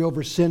victory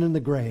over sin and the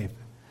grave.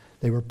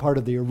 They were part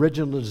of the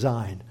original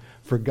design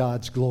for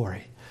God's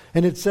glory.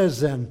 And it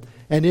says then,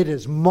 and it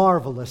is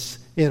marvelous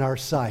in our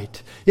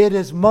sight. It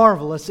is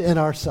marvelous in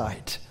our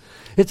sight.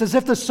 It's as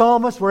if the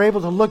psalmists were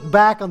able to look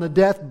back on the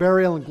death,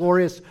 burial, and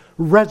glorious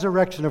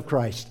resurrection of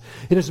Christ.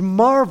 It is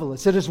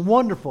marvelous. It is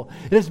wonderful.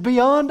 It is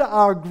beyond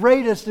our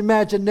greatest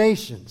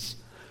imaginations.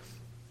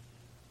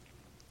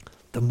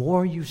 The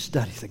more you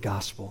study the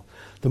gospel,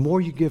 the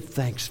more you give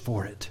thanks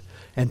for it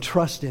and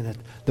trust in it,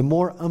 the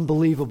more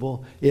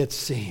unbelievable it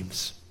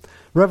seems.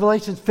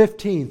 Revelation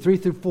 15,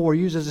 3-4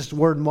 uses this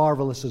word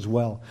marvelous as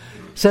well.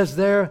 It says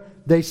there,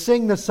 they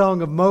sing the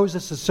song of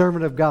Moses, the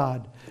servant of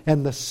God,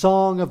 and the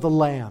song of the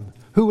Lamb.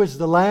 Who is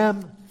the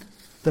Lamb?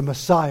 The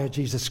Messiah,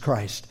 Jesus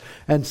Christ.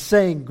 And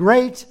saying,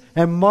 great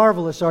and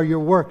marvelous are your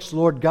works,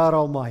 Lord God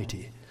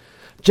Almighty.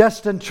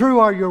 Just and true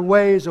are your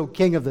ways, O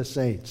King of the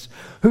saints.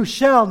 Who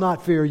shall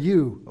not fear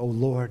you, O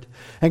Lord,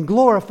 and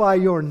glorify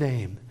your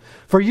name?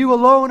 For you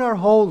alone are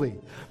holy.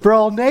 For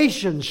all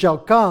nations shall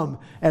come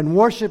and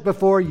worship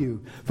before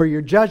you, for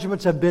your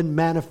judgments have been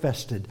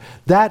manifested.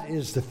 That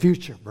is the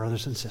future,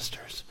 brothers and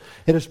sisters.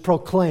 It is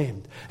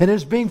proclaimed and it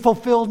is being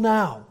fulfilled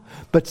now.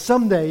 But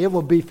someday it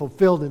will be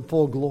fulfilled in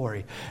full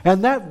glory.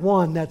 And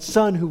that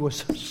Son who was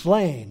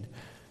slain,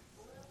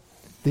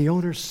 the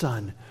owner's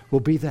Son, will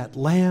be that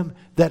Lamb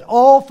that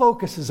all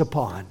focuses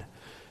upon.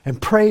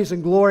 And praise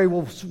and glory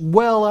will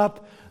well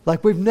up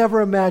like we've never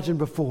imagined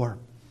before.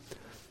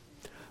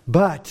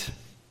 But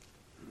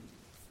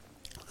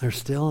there's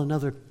still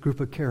another group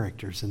of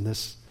characters in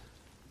this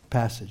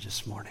passage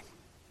this morning.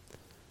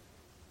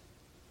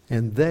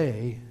 And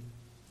they,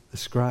 the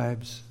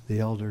scribes, the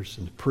elders,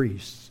 and the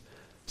priests,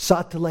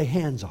 sought to lay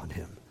hands on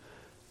him,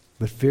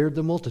 but feared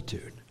the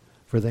multitude,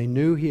 for they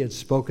knew he had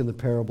spoken the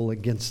parable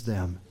against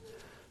them.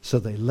 So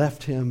they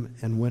left him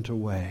and went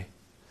away.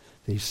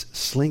 These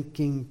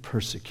slinking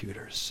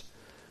persecutors.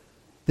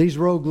 These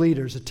rogue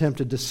leaders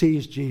attempted to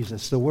seize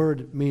Jesus. The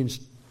word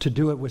means to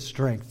do it with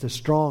strength, to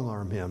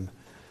strong-arm him.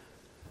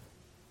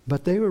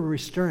 But they were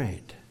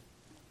restrained.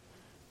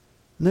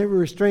 And they were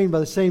restrained by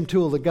the same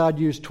tool that God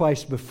used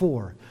twice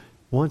before.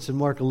 Once in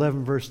Mark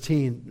 11, verse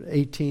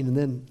 18, and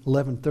then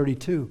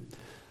 11:32.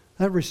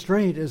 That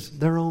restraint is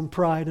their own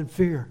pride and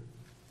fear.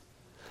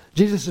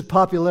 Jesus'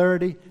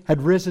 popularity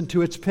had risen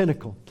to its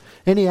pinnacle.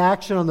 Any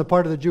action on the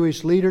part of the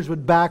Jewish leaders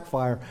would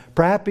backfire,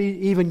 perhaps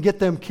even get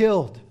them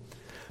killed.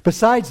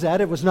 Besides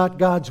that, it was not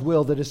God's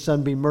will that his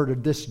Son be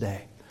murdered this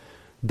day.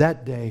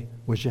 That day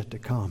was yet to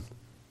come.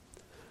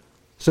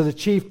 So the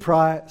chief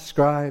priests,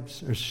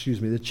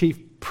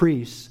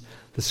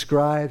 the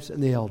scribes,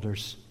 and the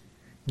elders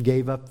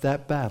gave up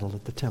that battle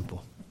at the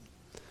temple.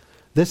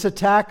 This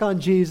attack on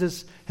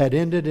Jesus had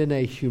ended in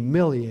a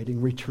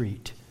humiliating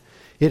retreat.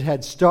 It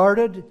had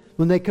started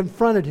when they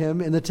confronted him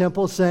in the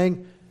temple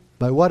saying,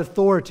 by what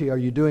authority are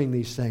you doing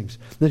these things?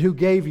 Then who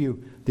gave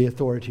you the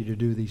authority to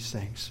do these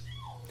things?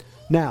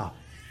 Now,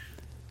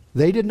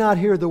 they did not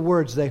hear the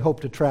words they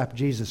hoped to trap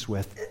Jesus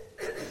with,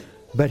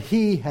 but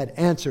he had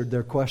answered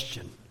their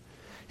question.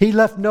 He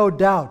left no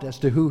doubt as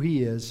to who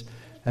he is,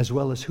 as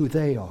well as who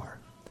they are.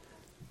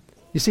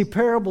 You see,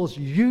 parables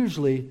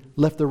usually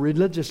left the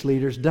religious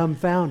leaders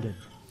dumbfounded.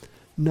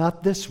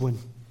 Not this one.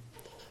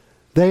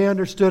 They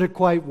understood it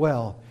quite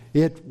well.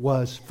 It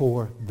was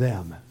for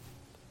them.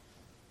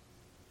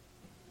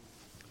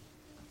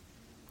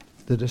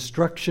 The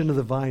destruction of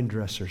the vine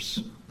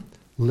dressers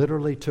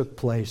literally took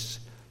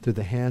place through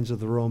the hands of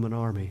the Roman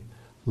army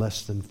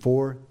less than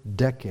 4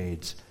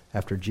 decades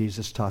after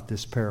Jesus taught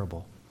this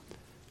parable.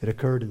 It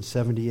occurred in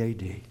 70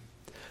 A.D.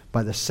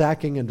 By the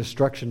sacking and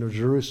destruction of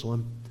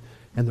Jerusalem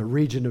and the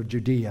region of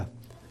Judea,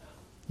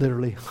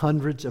 literally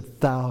hundreds of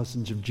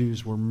thousands of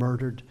Jews were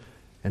murdered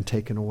and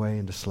taken away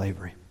into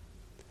slavery.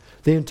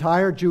 The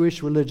entire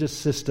Jewish religious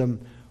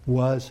system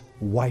was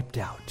wiped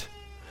out.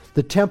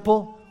 The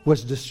temple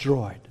was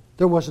destroyed.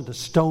 There wasn't a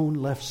stone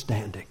left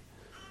standing.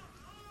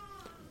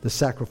 The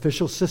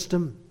sacrificial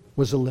system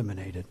was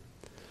eliminated.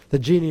 The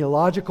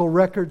genealogical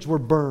records were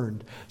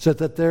burned so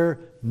that there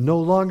no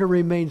longer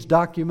remains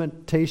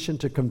documentation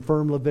to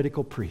confirm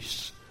Levitical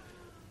priests.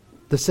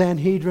 The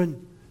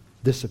Sanhedrin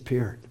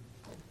disappeared.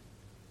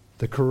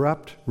 The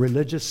corrupt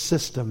religious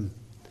system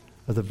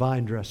of the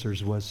vine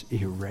dressers was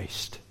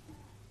erased.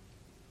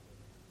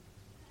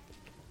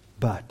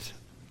 But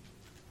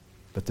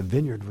the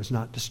vineyard was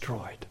not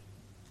destroyed.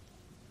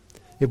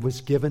 It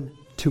was given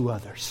to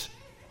others.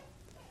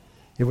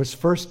 It was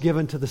first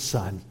given to the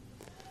Son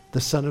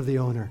of the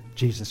owner,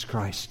 Jesus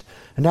Christ.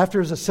 And after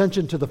his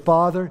ascension to the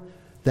Father,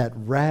 that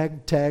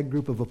ragtag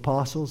group of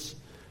apostles,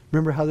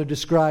 remember how they're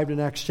described in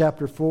Acts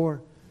chapter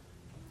 4?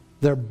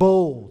 They're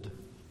bold,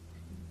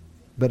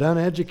 but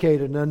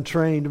uneducated and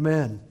untrained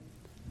men.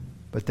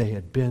 But they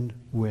had been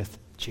with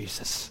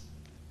Jesus.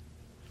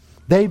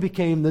 They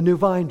became the new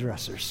vine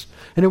dressers.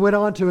 And it went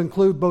on to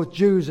include both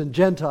Jews and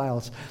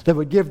Gentiles that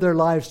would give their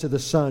lives to the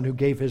Son who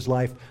gave his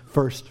life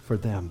first for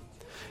them.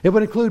 It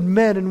would include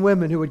men and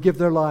women who would give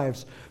their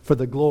lives for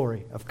the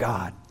glory of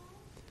God.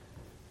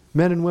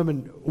 Men and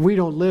women, we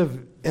don't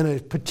live in a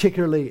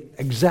particularly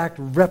exact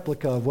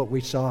replica of what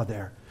we saw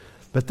there.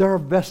 But there are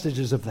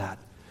vestiges of that.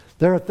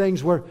 There are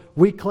things where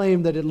we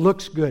claim that it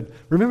looks good.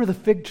 Remember the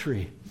fig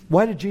tree.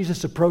 Why did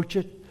Jesus approach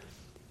it?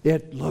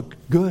 It looked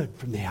good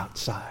from the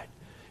outside.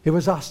 It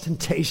was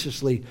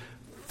ostentatiously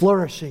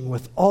flourishing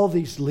with all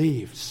these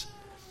leaves.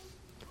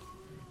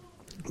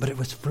 But it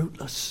was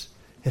fruitless.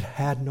 It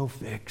had no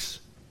figs.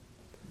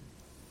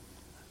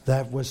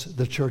 That was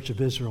the church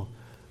of Israel.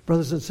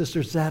 Brothers and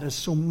sisters, that is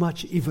so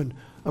much even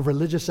a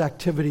religious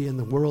activity in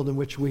the world in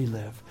which we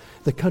live,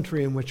 the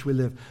country in which we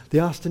live,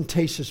 the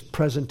ostentatious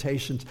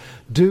presentations.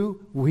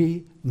 Do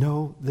we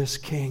know this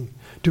King?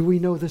 Do we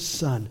know this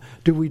Son?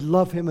 Do we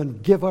love him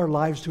and give our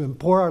lives to him,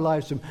 pour our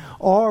lives to him?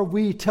 Are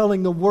we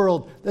telling the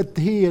world that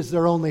he is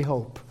their only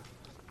hope?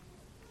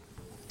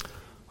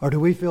 Or do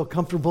we feel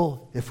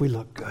comfortable if we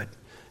look good?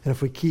 And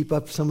if we keep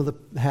up some of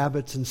the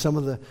habits and some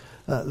of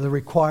the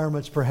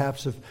requirements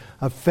perhaps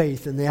of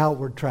faith and the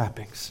outward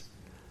trappings?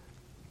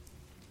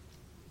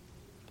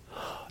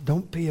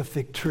 Don't be a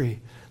fig tree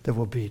that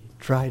will be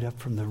dried up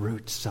from the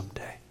roots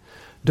someday.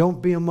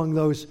 Don't be among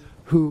those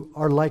who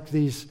are like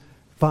these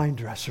vine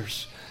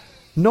dressers.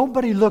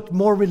 Nobody looked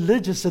more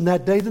religious in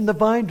that day than the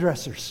vine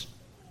dressers.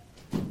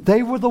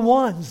 They were the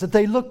ones that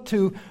they looked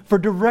to for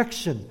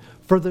direction,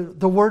 for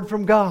the word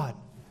from God.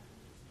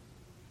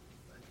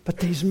 But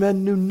these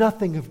men knew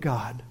nothing of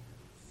God.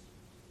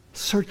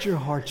 Search your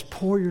hearts,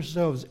 pour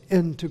yourselves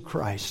into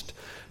Christ.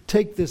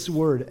 Take this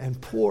word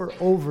and pour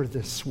over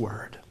this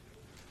word.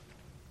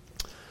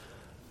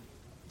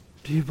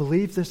 Do you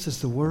believe this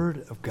is the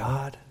word of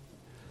God?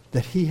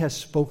 That he has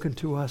spoken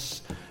to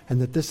us, and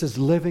that this is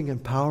living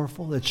and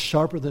powerful? It's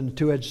sharper than a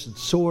two-edged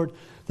sword,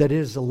 that it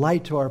is a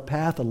light to our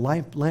path, a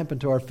lamp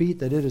unto our feet,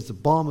 that it is the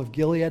balm of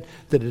Gilead,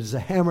 that it is a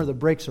hammer that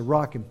breaks a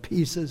rock in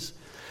pieces.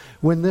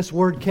 When this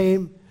word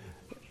came,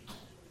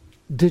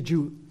 did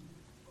you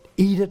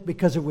eat it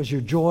because it was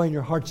your joy and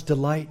your heart's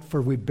delight?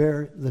 For we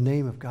bear the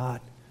name of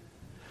God.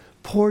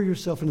 Pour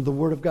yourself into the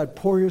Word of God.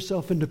 Pour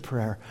yourself into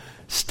prayer.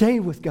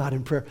 Stay with God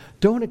in prayer.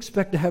 Don't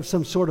expect to have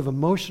some sort of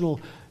emotional,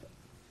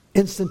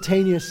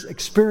 instantaneous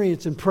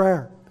experience in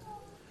prayer.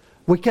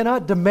 We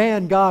cannot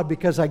demand God,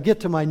 because I get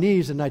to my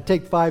knees and I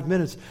take 5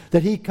 minutes,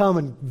 that he come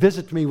and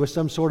visit me with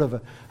some sort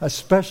of a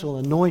special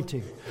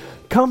anointing.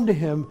 Come to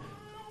him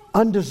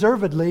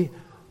undeservedly,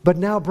 but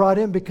now brought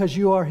in because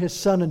you are his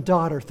son and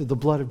daughter through the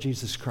blood of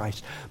Jesus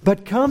Christ.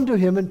 But come to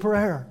him in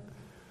prayer.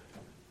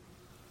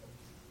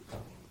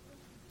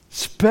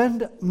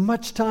 Spend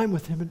much time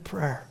with him in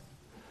prayer.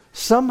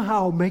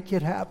 Somehow make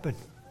it happen.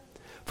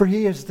 For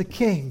he is the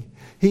King.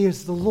 He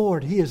is the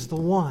Lord. He is the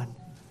one.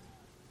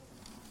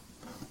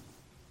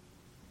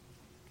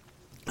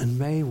 And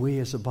may we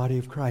as a body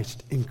of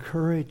Christ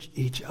encourage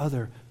each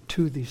other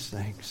to these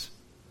things.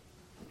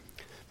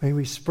 May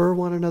we spur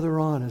one another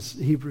on, as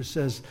Hebrews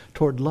says,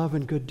 toward love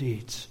and good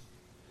deeds.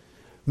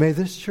 May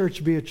this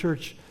church be a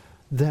church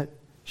that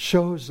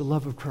shows the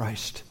love of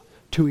Christ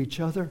to each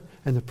other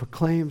and that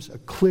proclaims a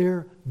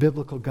clear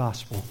biblical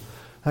gospel.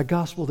 A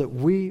gospel that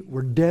we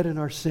were dead in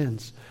our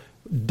sins.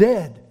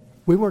 Dead.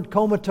 We weren't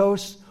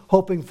comatose,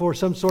 hoping for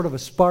some sort of a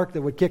spark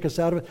that would kick us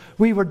out of it.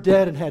 We were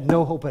dead and had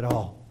no hope at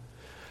all.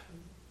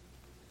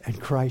 And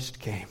Christ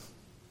came.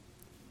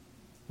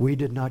 We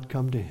did not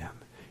come to him.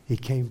 He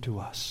came to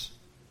us.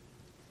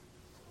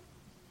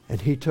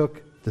 And he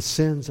took the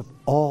sins of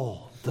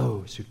all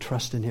those who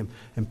trust in him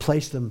and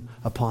placed them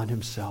upon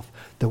himself.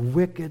 The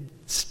wicked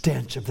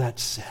stench of that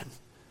sin.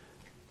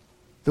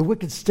 The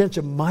wicked stench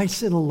of my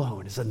sin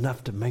alone is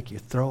enough to make you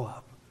throw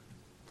up.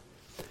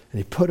 And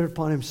he put it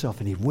upon himself,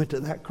 and he went to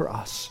that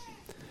cross.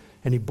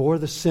 And he bore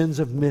the sins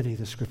of many,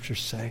 the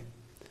scriptures say.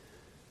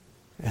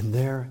 And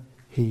there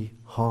he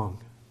hung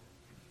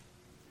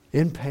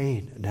in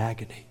pain and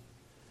agony.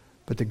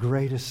 But the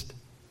greatest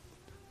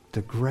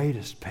the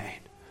greatest pain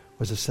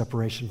was a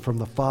separation from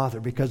the Father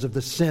because of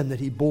the sin that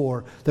he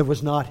bore that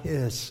was not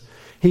his.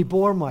 He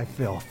bore my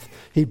filth.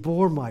 He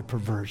bore my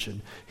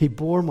perversion. He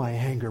bore my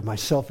anger, my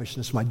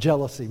selfishness, my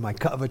jealousy, my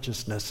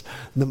covetousness,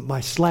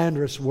 my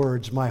slanderous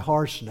words, my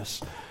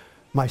harshness,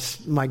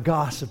 my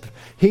gossip.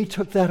 He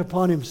took that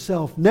upon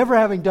himself, never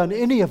having done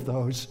any of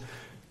those,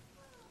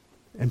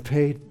 and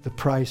paid the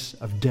price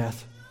of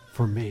death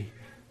for me.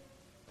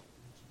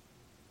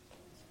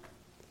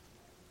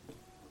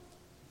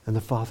 And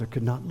the Father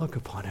could not look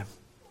upon him.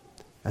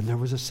 And there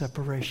was a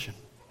separation.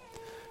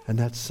 And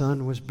that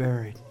Son was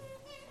buried.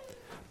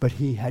 But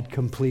he had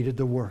completed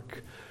the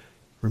work.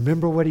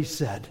 Remember what he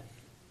said.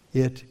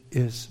 It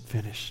is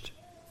finished.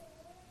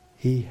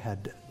 He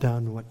had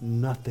done what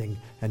nothing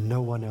and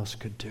no one else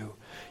could do.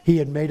 He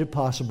had made it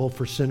possible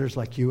for sinners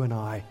like you and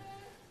I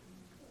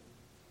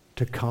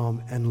to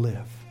come and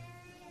live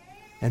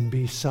and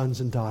be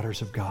sons and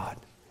daughters of God.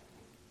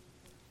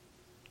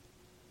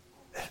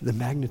 The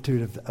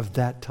magnitude of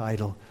that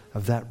title,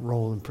 of that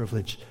role and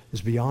privilege,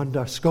 is beyond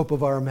the scope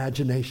of our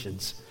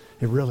imaginations.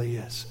 It really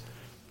is.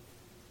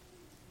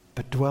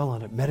 But dwell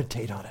on it,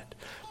 meditate on it.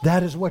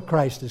 That is what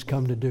Christ has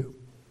come to do.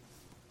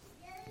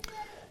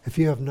 If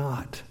you have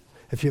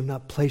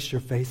not placed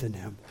your faith in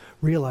him,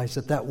 realize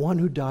that one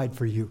who died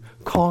for you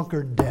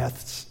conquered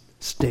death's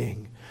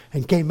sting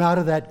and came out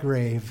of that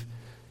grave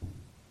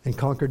and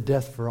conquered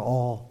death for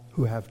all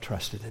who have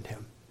trusted in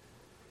him.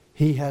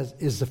 He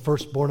is the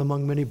firstborn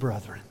among many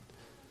brethren.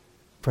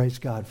 Praise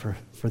God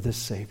for this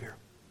Savior.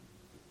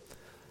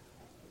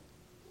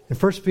 In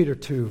 1 Peter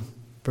 2,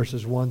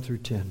 verses 1 through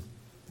 10,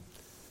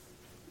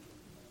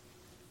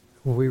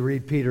 we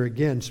read Peter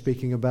again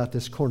speaking about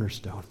this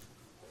cornerstone.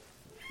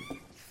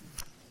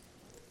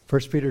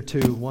 1 Peter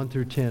 2, 1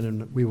 through 10,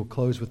 and we will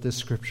close with this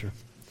scripture.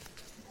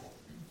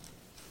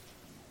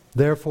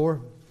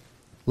 Therefore,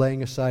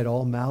 laying aside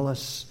all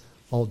malice,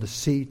 all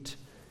deceit,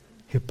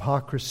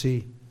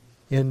 hypocrisy,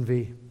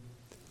 envy,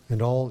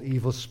 and all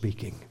evil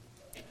speaking,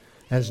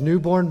 as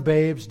newborn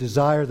babes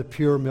desire the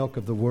pure milk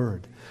of the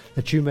word,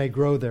 that you may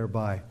grow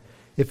thereby,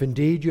 if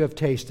indeed you have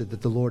tasted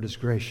that the Lord is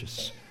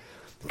gracious.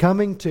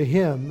 Coming to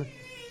him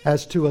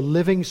as to a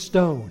living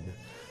stone,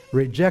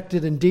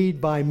 rejected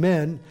indeed by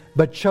men,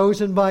 but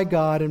chosen by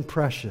God and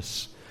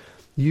precious.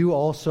 You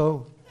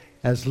also,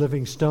 as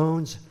living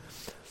stones,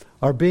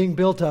 are being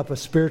built up a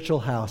spiritual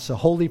house, a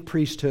holy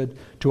priesthood,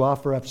 to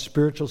offer up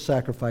spiritual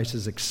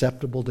sacrifices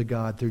acceptable to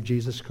God through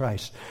Jesus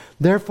Christ.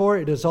 Therefore,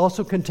 it is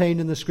also contained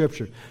in the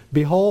Scripture,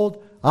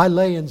 behold, I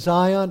lay in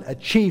Zion a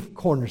chief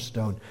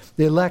cornerstone,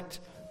 the elect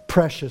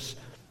precious,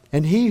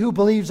 and he who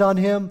believes on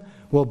him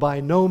will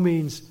by no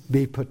means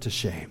be put to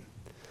shame.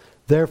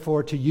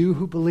 Therefore, to you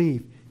who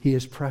believe, he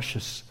is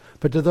precious.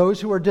 But to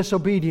those who are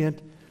disobedient,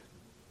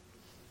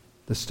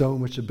 the stone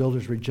which the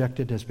builders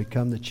rejected has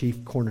become the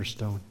chief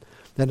cornerstone,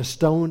 and a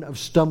stone of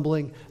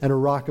stumbling and a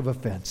rock of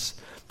offense.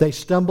 They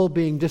stumble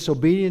being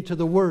disobedient to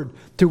the word,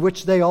 to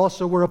which they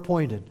also were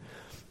appointed.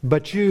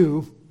 But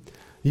you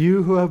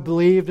who have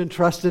believed and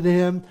trusted in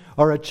him,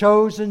 are a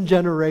chosen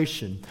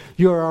generation.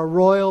 You are a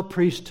royal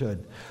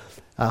priesthood,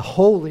 a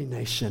holy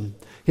nation,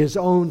 his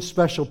own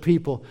special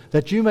people,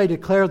 that you may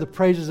declare the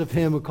praises of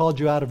him who called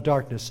you out of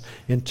darkness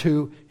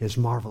into his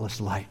marvelous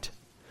light,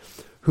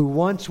 who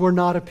once were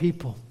not a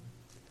people,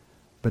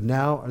 but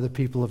now are the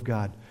people of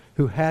God,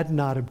 who had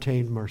not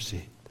obtained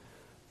mercy,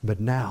 but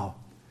now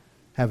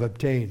have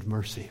obtained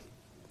mercy.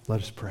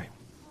 Let us pray.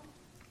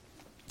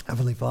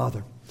 Heavenly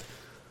Father,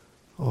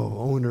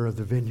 owner of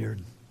the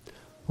vineyard,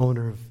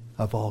 owner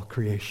of all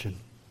creation,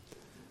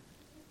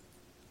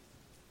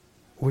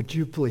 would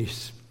you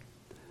please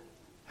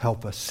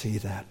help us see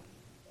that?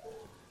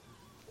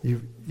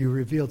 You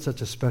revealed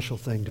such a special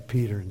thing to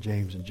Peter and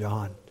James and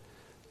John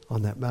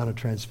on that Mount of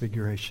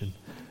Transfiguration.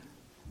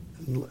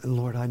 And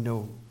Lord, I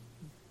know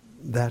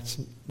that's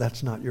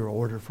not your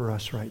order for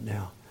us right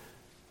now.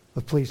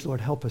 But please,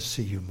 Lord, help us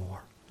see you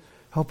more.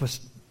 Help us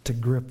to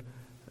grip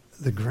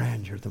the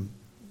grandeur,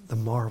 the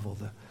marvel,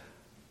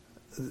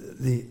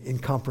 the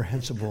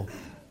incomprehensible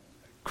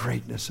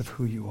greatness of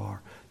who you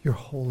are, your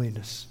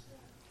holiness.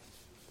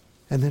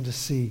 And then to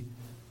see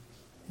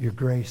your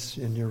grace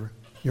and your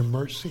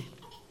mercy.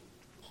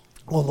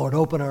 Oh, Lord,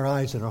 open our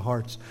eyes and our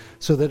hearts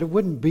so that it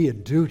wouldn't be a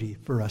duty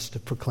for us to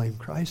proclaim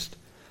Christ,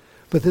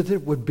 but that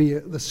it would be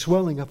the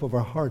swelling up of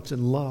our hearts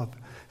in love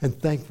and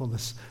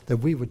thankfulness, that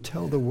we would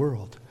tell the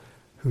world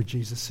who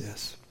Jesus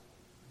is.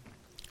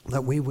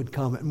 That we would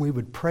come and we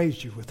would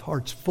praise you with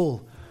hearts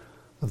full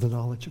of the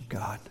knowledge of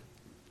God.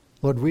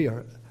 Lord,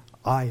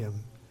 I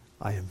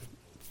am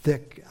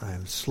thick, I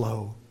am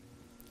slow,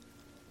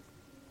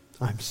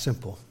 I'm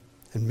simple.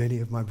 And many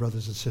of my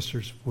brothers and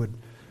sisters would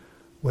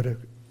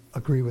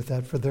agree with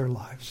that for their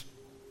lives.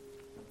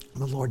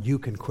 But Lord, you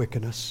can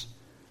quicken us.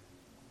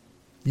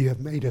 You have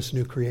made us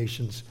new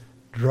creations.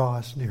 Draw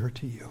us nearer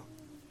to you,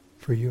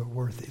 for you are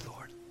worthy,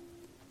 Lord.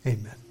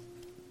 Amen.